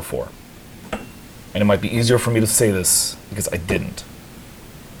lives before. And it might be easier for me to say this because I didn't.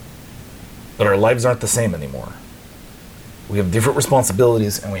 But our lives aren't the same anymore. We have different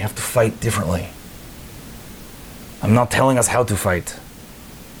responsibilities, and we have to fight differently. I'm not telling us how to fight.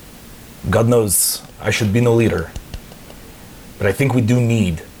 God knows I should be no leader. But I think we do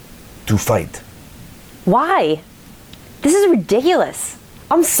need to fight. Why? This is ridiculous.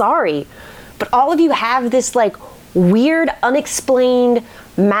 I'm sorry. But all of you have this like weird, unexplained,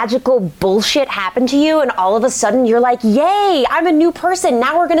 magical bullshit happen to you, and all of a sudden you're like, yay, I'm a new person.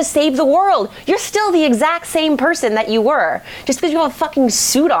 Now we're gonna save the world. You're still the exact same person that you were. Just because you have a fucking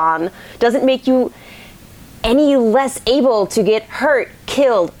suit on doesn't make you any less able to get hurt,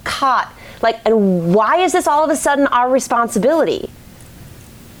 killed, caught. Like, and why is this all of a sudden our responsibility?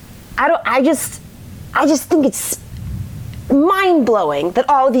 I just think it's mind-blowing that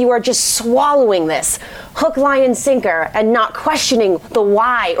all of you are just swallowing this hook, line, and sinker and not questioning the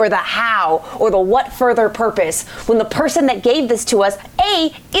why or the how or the what further purpose when the person that gave this to us,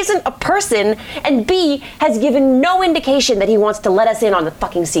 A, isn't a person, and B, has given no indication that he wants to let us in on the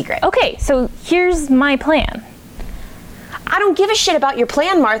fucking secret. Okay, so here's my plan. I don't give a shit about your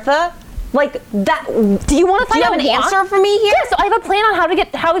plan, Martha. Like that. Do you want to find out an answer for me here? Yeah, so I have a plan on how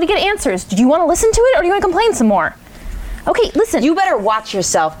to get answers. Do you want to listen to it, or do you want to complain some more? Okay, listen. You better watch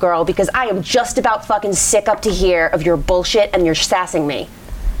yourself, girl, because I am just about fucking sick up to here of your bullshit and you're sassing me.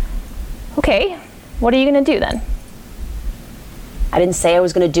 Okay, what are you gonna do then? I didn't say I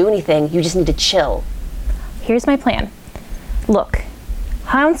was gonna do anything. You just need to chill. Here's my plan. Look,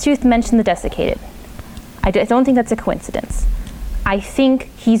 Houndstooth mentioned the desiccated. I don't think that's a coincidence. I think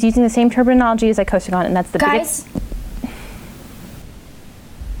he's using the same terminology as Icosagon, and that's the biggest...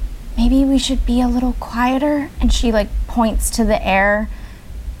 Maybe we should be a little quieter. And she like points to the air.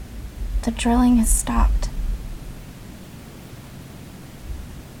 The drilling has stopped.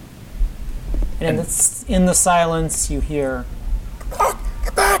 And in the silence, you hear.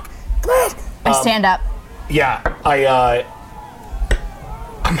 I stand up. Yeah, I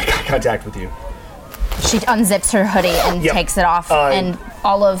make eye contact with you. She unzips her hoodie and Yep. takes it off, and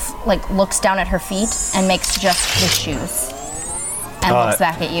Olive like looks down at her feet and makes just his shoes. And looks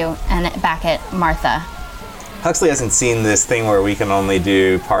back at you and back at Martha. Huxley hasn't seen this thing where we can only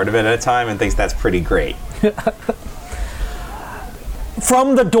do part of it at a time and thinks that's pretty great.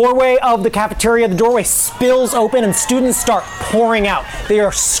 From the doorway of the cafeteria, the doorway spills open and students start pouring out. They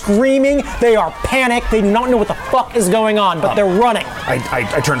are screaming, they are panicked, they do not know what the fuck is going on, but they're running.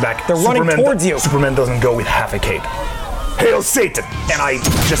 I turn back. They're running towards you. Superman doesn't go with half a cape. Hail Satan! And I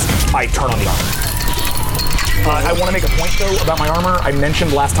turn on the armor. I want to make a point though about my armor. I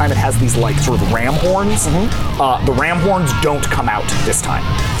mentioned last time it has these like sort of ram horns. The ram horns don't come out this time.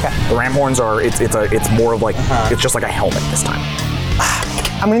 Okay. The ram horns are it's more of like it's just like a helmet this time.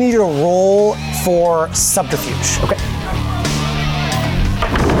 I'm gonna need you to roll for subterfuge. Okay.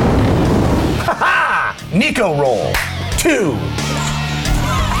 Ha! Nico roll 2.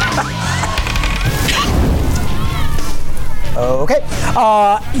 Okay.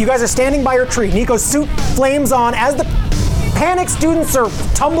 You guys are standing by your tree. Nico's suit flames on. As the panicked students are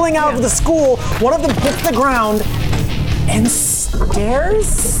tumbling out of the school, one of them hits the ground and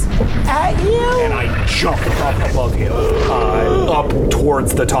stares at you. And I jump up above him, up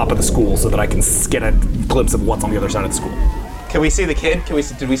towards the top of the school so that I can get a glimpse of what's on the other side of the school. Can we see the kid?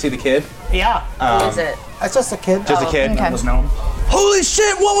 Did we see the kid? Yeah. Who is it? It's just a kid. Just a kid. Okay. Was known. Holy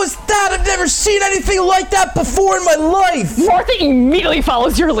shit, what was that? I've never seen anything like that before in my life! Martha immediately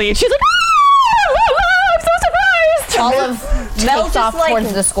follows your lead. She's like, I'm so surprised! Olive Mel takes just, off like-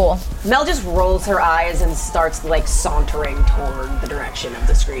 towards the school. Mel just rolls her eyes and starts like sauntering toward the direction of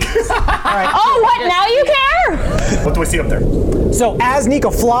the screen. Oh, what? Now you care? What do I see up there? So as Nico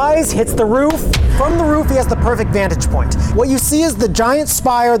flies, hits the roof, from the roof he has the perfect vantage point. What you see is the giant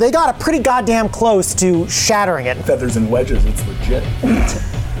spire. They got it pretty goddamn close to shattering it. Feathers and wedges, it's legit.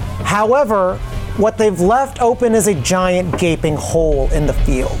 However, what they've left open is a giant gaping hole in the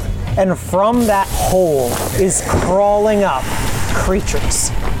field. And from that hole is crawling up creatures.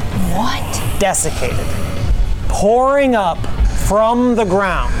 What? Desiccated. Pouring up from the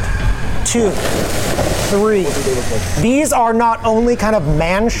ground. 2, 3. These are not only kind of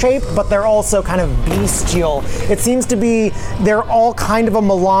man-shaped, but they're also kind of bestial. It seems to be, they're all kind of a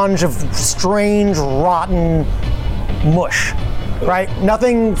melange of strange, rotten mush. Right?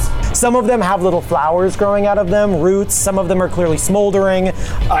 Nothing. Some of them have little flowers growing out of them, roots. Some of them are clearly smoldering.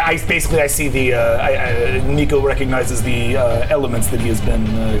 I see the. Nico recognizes the elements that he has been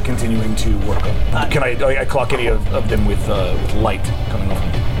continuing to work on. Can I clock any of them with light coming off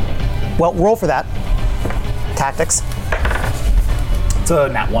them? Well, roll for that. Tactics. It's a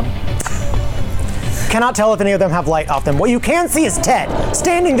nat 1. Cannot tell if any of them have light off them. What you can see is Ted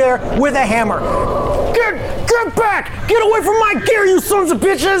standing there with a hammer. Get that back! Get away from my gear, you sons of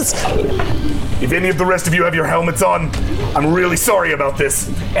bitches! If any of the rest of you have your helmets on, I'm really sorry about this.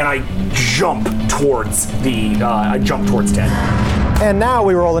 And I jump towards Ted. And now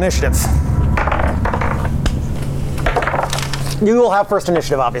we roll initiative. You will have first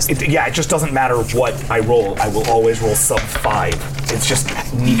initiative, obviously. It just doesn't matter what I roll. I will always roll sub 5. It's just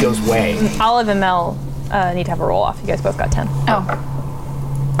Nico's way. Olive and Mel need to have a roll off. You guys both got 10.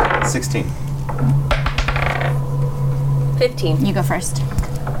 Oh. 16. 15. You go first.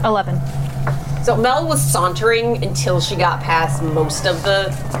 11. So Mel was sauntering until she got past most of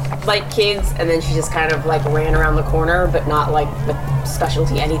the kids, and then she just kind of ran around the corner, but not with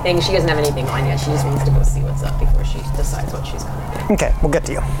specialty anything. She doesn't have anything on yet. She just wants to go see what's up before she decides what she's gonna do. Okay, we'll get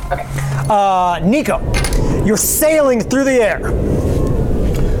to you. Okay. Nico, you're sailing through the air.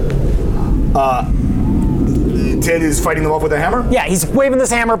 Ted is fighting them off with a hammer? Yeah, he's waving this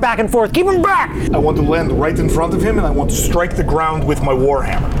hammer back and forth. Keep him back! I want to land right in front of him, and I want to strike the ground with my war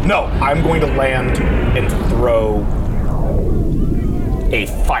hammer. No, I'm going to land and throw a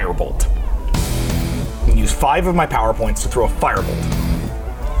firebolt. I'm going to use 5 of my power points to throw a firebolt.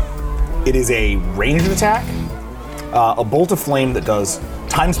 It is a ranged attack, a bolt of flame that does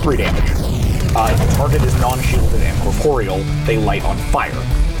times 3 damage. If the target is non-shielded and corporeal, they light on fire.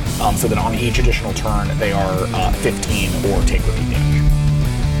 So that on each additional turn, they are 15 or take repeat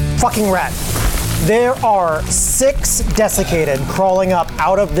damage. Fucking rat. There are 6 desiccated crawling up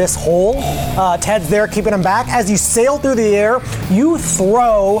out of this hole. Ted's there keeping them back. As you sail through the air, you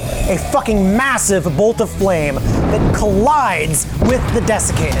throw a fucking massive bolt of flame that collides with the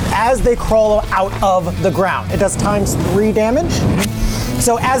desiccated as they crawl out of the ground. It does times 3 damage.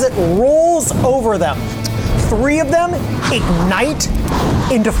 So as it rolls over them, 3 of them ignite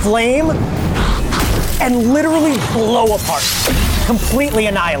into flame and literally blow apart, completely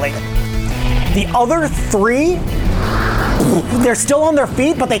annihilated. The other 3, they're still on their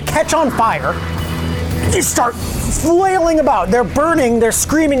feet, but they catch on fire. They start flailing about. They're burning, they're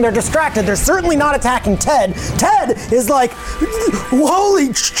screaming, they're distracted. They're certainly not attacking Ted. Ted is like,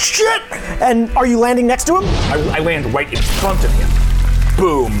 holy shit! And are you landing next to him? I land right in front of him.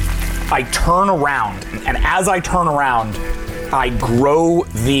 Boom. I turn around, and as I turn around, I grow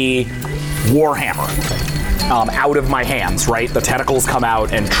the warhammer out of my hands, right? The tentacles come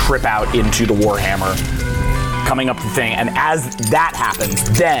out and trip out into the warhammer, coming up the thing, and as that happens,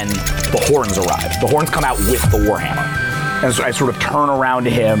 then the horns arrive. The horns come out with the warhammer. And so I sort of turn around to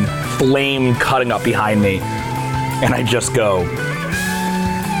him, flame cutting up behind me, and I just go,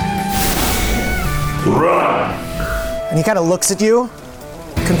 run! And he kind of looks at you,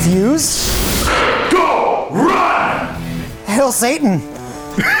 confused. Go! Run! Hail Satan!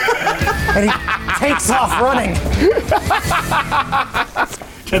 And he takes off running.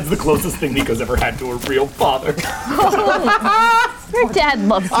 Ted's the closest thing Nico's ever had to a real father. Your dad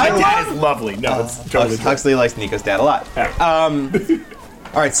loves you. My dad is lovely. No, it's totally true. Huxley likes Nico's dad a lot.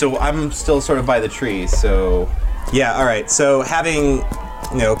 All right, so I'm still sort of by the tree, so... Yeah, all right, so having,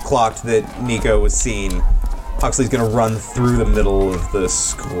 clocked that Nico was seen, Huxley's gonna run through the middle of the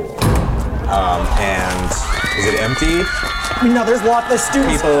school. And is it empty? No, there's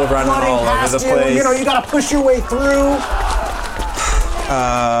students People running all over the place. You gotta push your way through.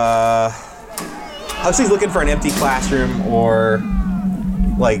 Huxley's looking for an empty classroom or,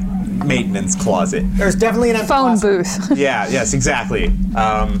 maintenance closet. There's definitely an empty phone classroom. booth. Yes, exactly.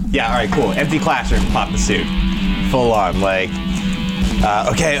 All right, cool. Empty classroom, pop the suit. Full on,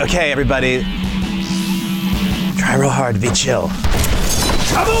 okay, everybody. Try real hard to be chill.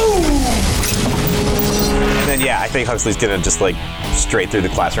 Kaboom! And then, I think Huxley's gonna just, straight through the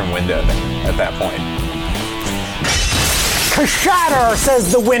classroom window at that point. Kashatter,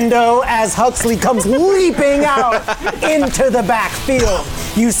 says the window as Huxley comes leaping out into the backfield.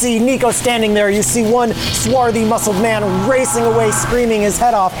 You see Nico standing there. You see one swarthy, muscled man racing away, screaming his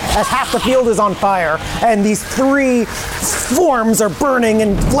head off as half the field is on fire. And these 3 forms are burning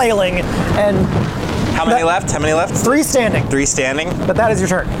and flailing. And How many left? 3 standing. 3 standing? But that is your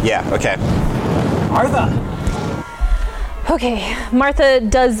turn. Yeah, okay. Martha. Okay, Martha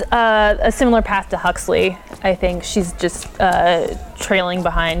does a similar path to Huxley. I think she's just trailing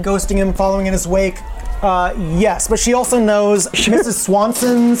behind. Ghosting him, following in his wake. Yes, but she also knows Mrs.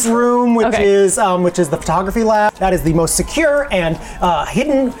 Swanson's room, which is the photography lab. That is the most secure and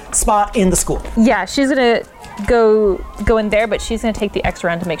hidden spot in the school. Yeah, she's gonna go in there, but she's gonna take the extra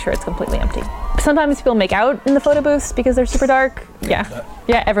round to make sure it's completely empty. Sometimes people make out in the photo booths because they're super dark. Yeah,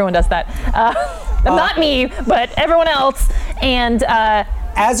 everyone does that. Not me, but everyone else. And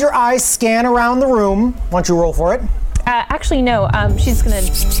as your eyes scan around the room, why don't you roll for it? Actually, no. She's gonna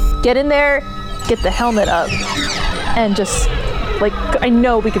get in there, get the helmet up and just, like, I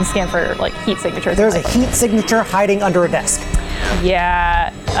know we can scan for, like, heat signatures. There's a heat signature hiding under a desk.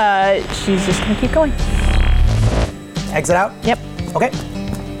 Yeah, she's just gonna keep going. Exit out? Yep. Okay.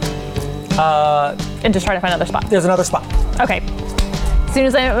 And just try to find another spot. There's another spot. Okay. As soon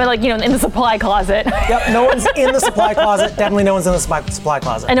as I'm, like, in the supply closet. Yep, no one's in the supply closet. Definitely no one's in the supply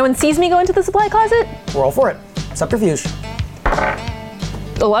closet. And no one sees me go into the supply closet? Roll for it. Subterfuge.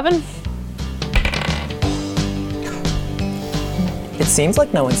 11? It seems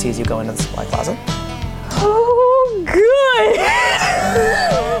like no one sees you go into the supply closet. Oh, good.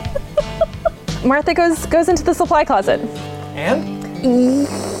 Martha goes into the supply closet. And?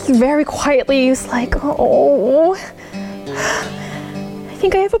 Very quietly, he's like, oh, I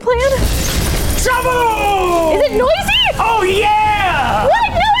think I have a plan. Trouble! Is it noisy? Oh, yeah! What?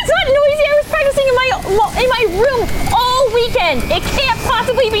 No, it's not noisy. I was practicing in my room all weekend. It can't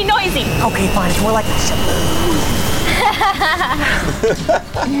possibly be noisy. Okay, fine. It's more like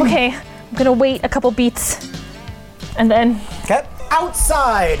Okay, I'm gonna wait a couple beats, and then. Okay.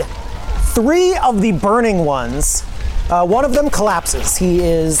 Outside, 3 of the burning ones. One of them collapses. He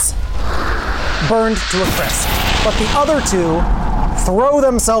is burned to a crisp. But the other 2 throw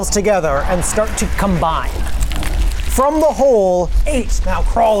themselves together and start to combine. From the hole, 8 now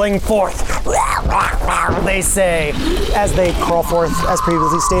crawling forth. They say, as they crawl forth, as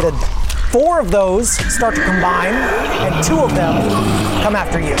previously stated. 4 of those start to combine, and 2 of them come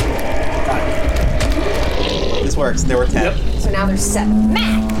after you. This works. There were 10. Yep. So now there's 7.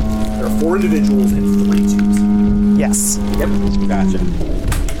 Mac! There are 4 individuals and 3 twos. Yes. Yep. Gotcha.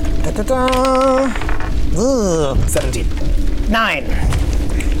 Da-da-da. Ugh. 17. 9.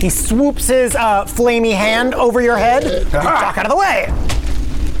 He swoops his flamey hand over your head. You duck out of the way.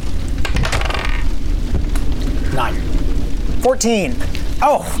 9. 14.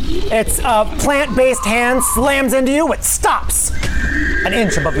 Oh, its plant-based hand slams into you. It stops an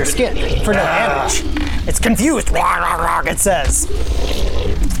inch above your skin for no damage. It's confused. It says.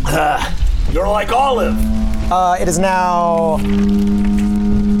 You're like Olive. It is now.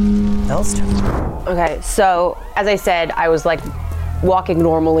 Elle's turn. Okay, so as I said, I was like walking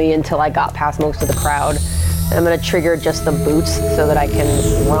normally until I got past most of the crowd. And I'm gonna trigger just the boots so that I can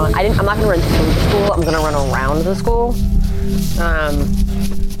run. I'm not gonna run through the school. I'm gonna run around the school.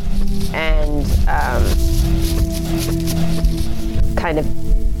 Kind of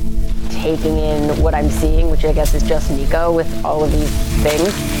taking in what I'm seeing, which I guess is just Nico with all of these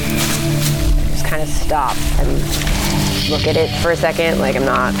things. Just kind of stop and look at it for a second, like I'm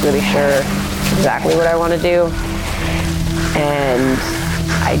not really sure exactly what I want to do. And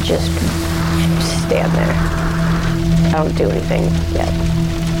I just stand there. I don't do anything yet.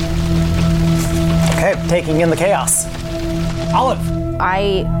 Okay, taking in the chaos. Olive.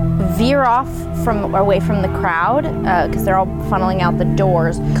 I veer off away from the crowd because they're all funneling out the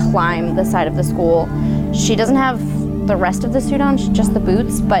doors, climb the side of the school. She doesn't have the rest of the suit on, just the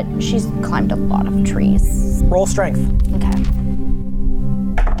boots, but she's climbed a lot of trees. Roll strength. Okay.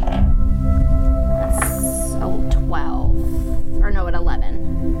 That's 12. Or no, at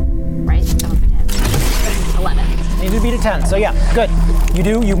 11. Right? That was 10. 11. Need to beat a 10. So yeah, good.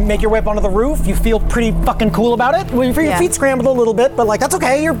 You make your way up onto the roof. You feel pretty fucking cool about it. Well, your feet scrambled a little bit, but like that's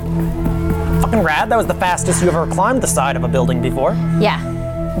okay. You're fucking rad. That was the fastest you ever climbed the side of a building before. Yeah.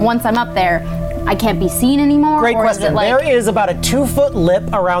 Once I'm up there, I can't be seen anymore? Great or question. Is it like... There is about a 2-foot lip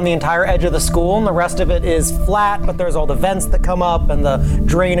around the entire edge of the school, and the rest of it is flat, but there's all the vents that come up and the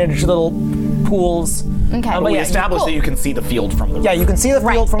drainage little pools. Okay. But we established that you can see the field from the roof. Yeah, you can see the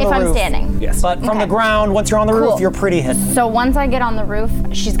field from the if roof. I'm standing. Yes. But from the ground, once you're on the roof, you're pretty hidden. So once I get on the roof,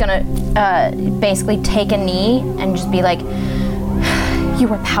 she's gonna basically take a knee and just be like, you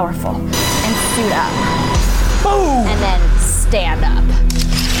were powerful, and suit up. Boom! And then stand up.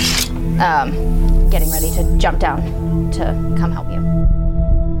 Getting ready to jump down to come help you.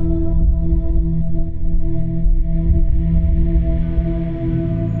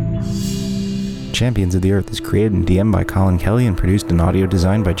 Champions of the Earth is created and DM'd by Colin Kelly and produced and audio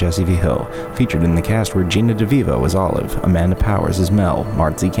designed by Jesse V. Hill. Featured in the cast were Gina DeVivo as Olive, Amanda Powers as Mel,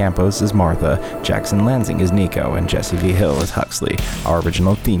 Martzi Campos as Martha, Jackson Lansing as Nico, and Jesse V. Hill as Huxley. Our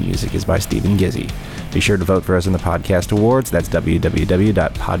original theme music is by Stephen Gizzy. Be sure to vote for us in the Podcast Awards. That's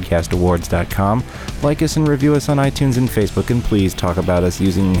www.podcastawards.com. Like us and review us on iTunes and Facebook, and please talk about us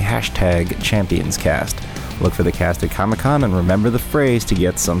using hashtag #ChampionsCast. Look for the cast at Comic-Con, and remember the phrase to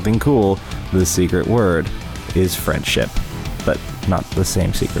get something cool. The secret word is friendship, but not the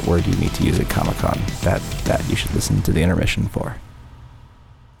same secret word you need to use at Comic-Con. That you should listen to the intermission for.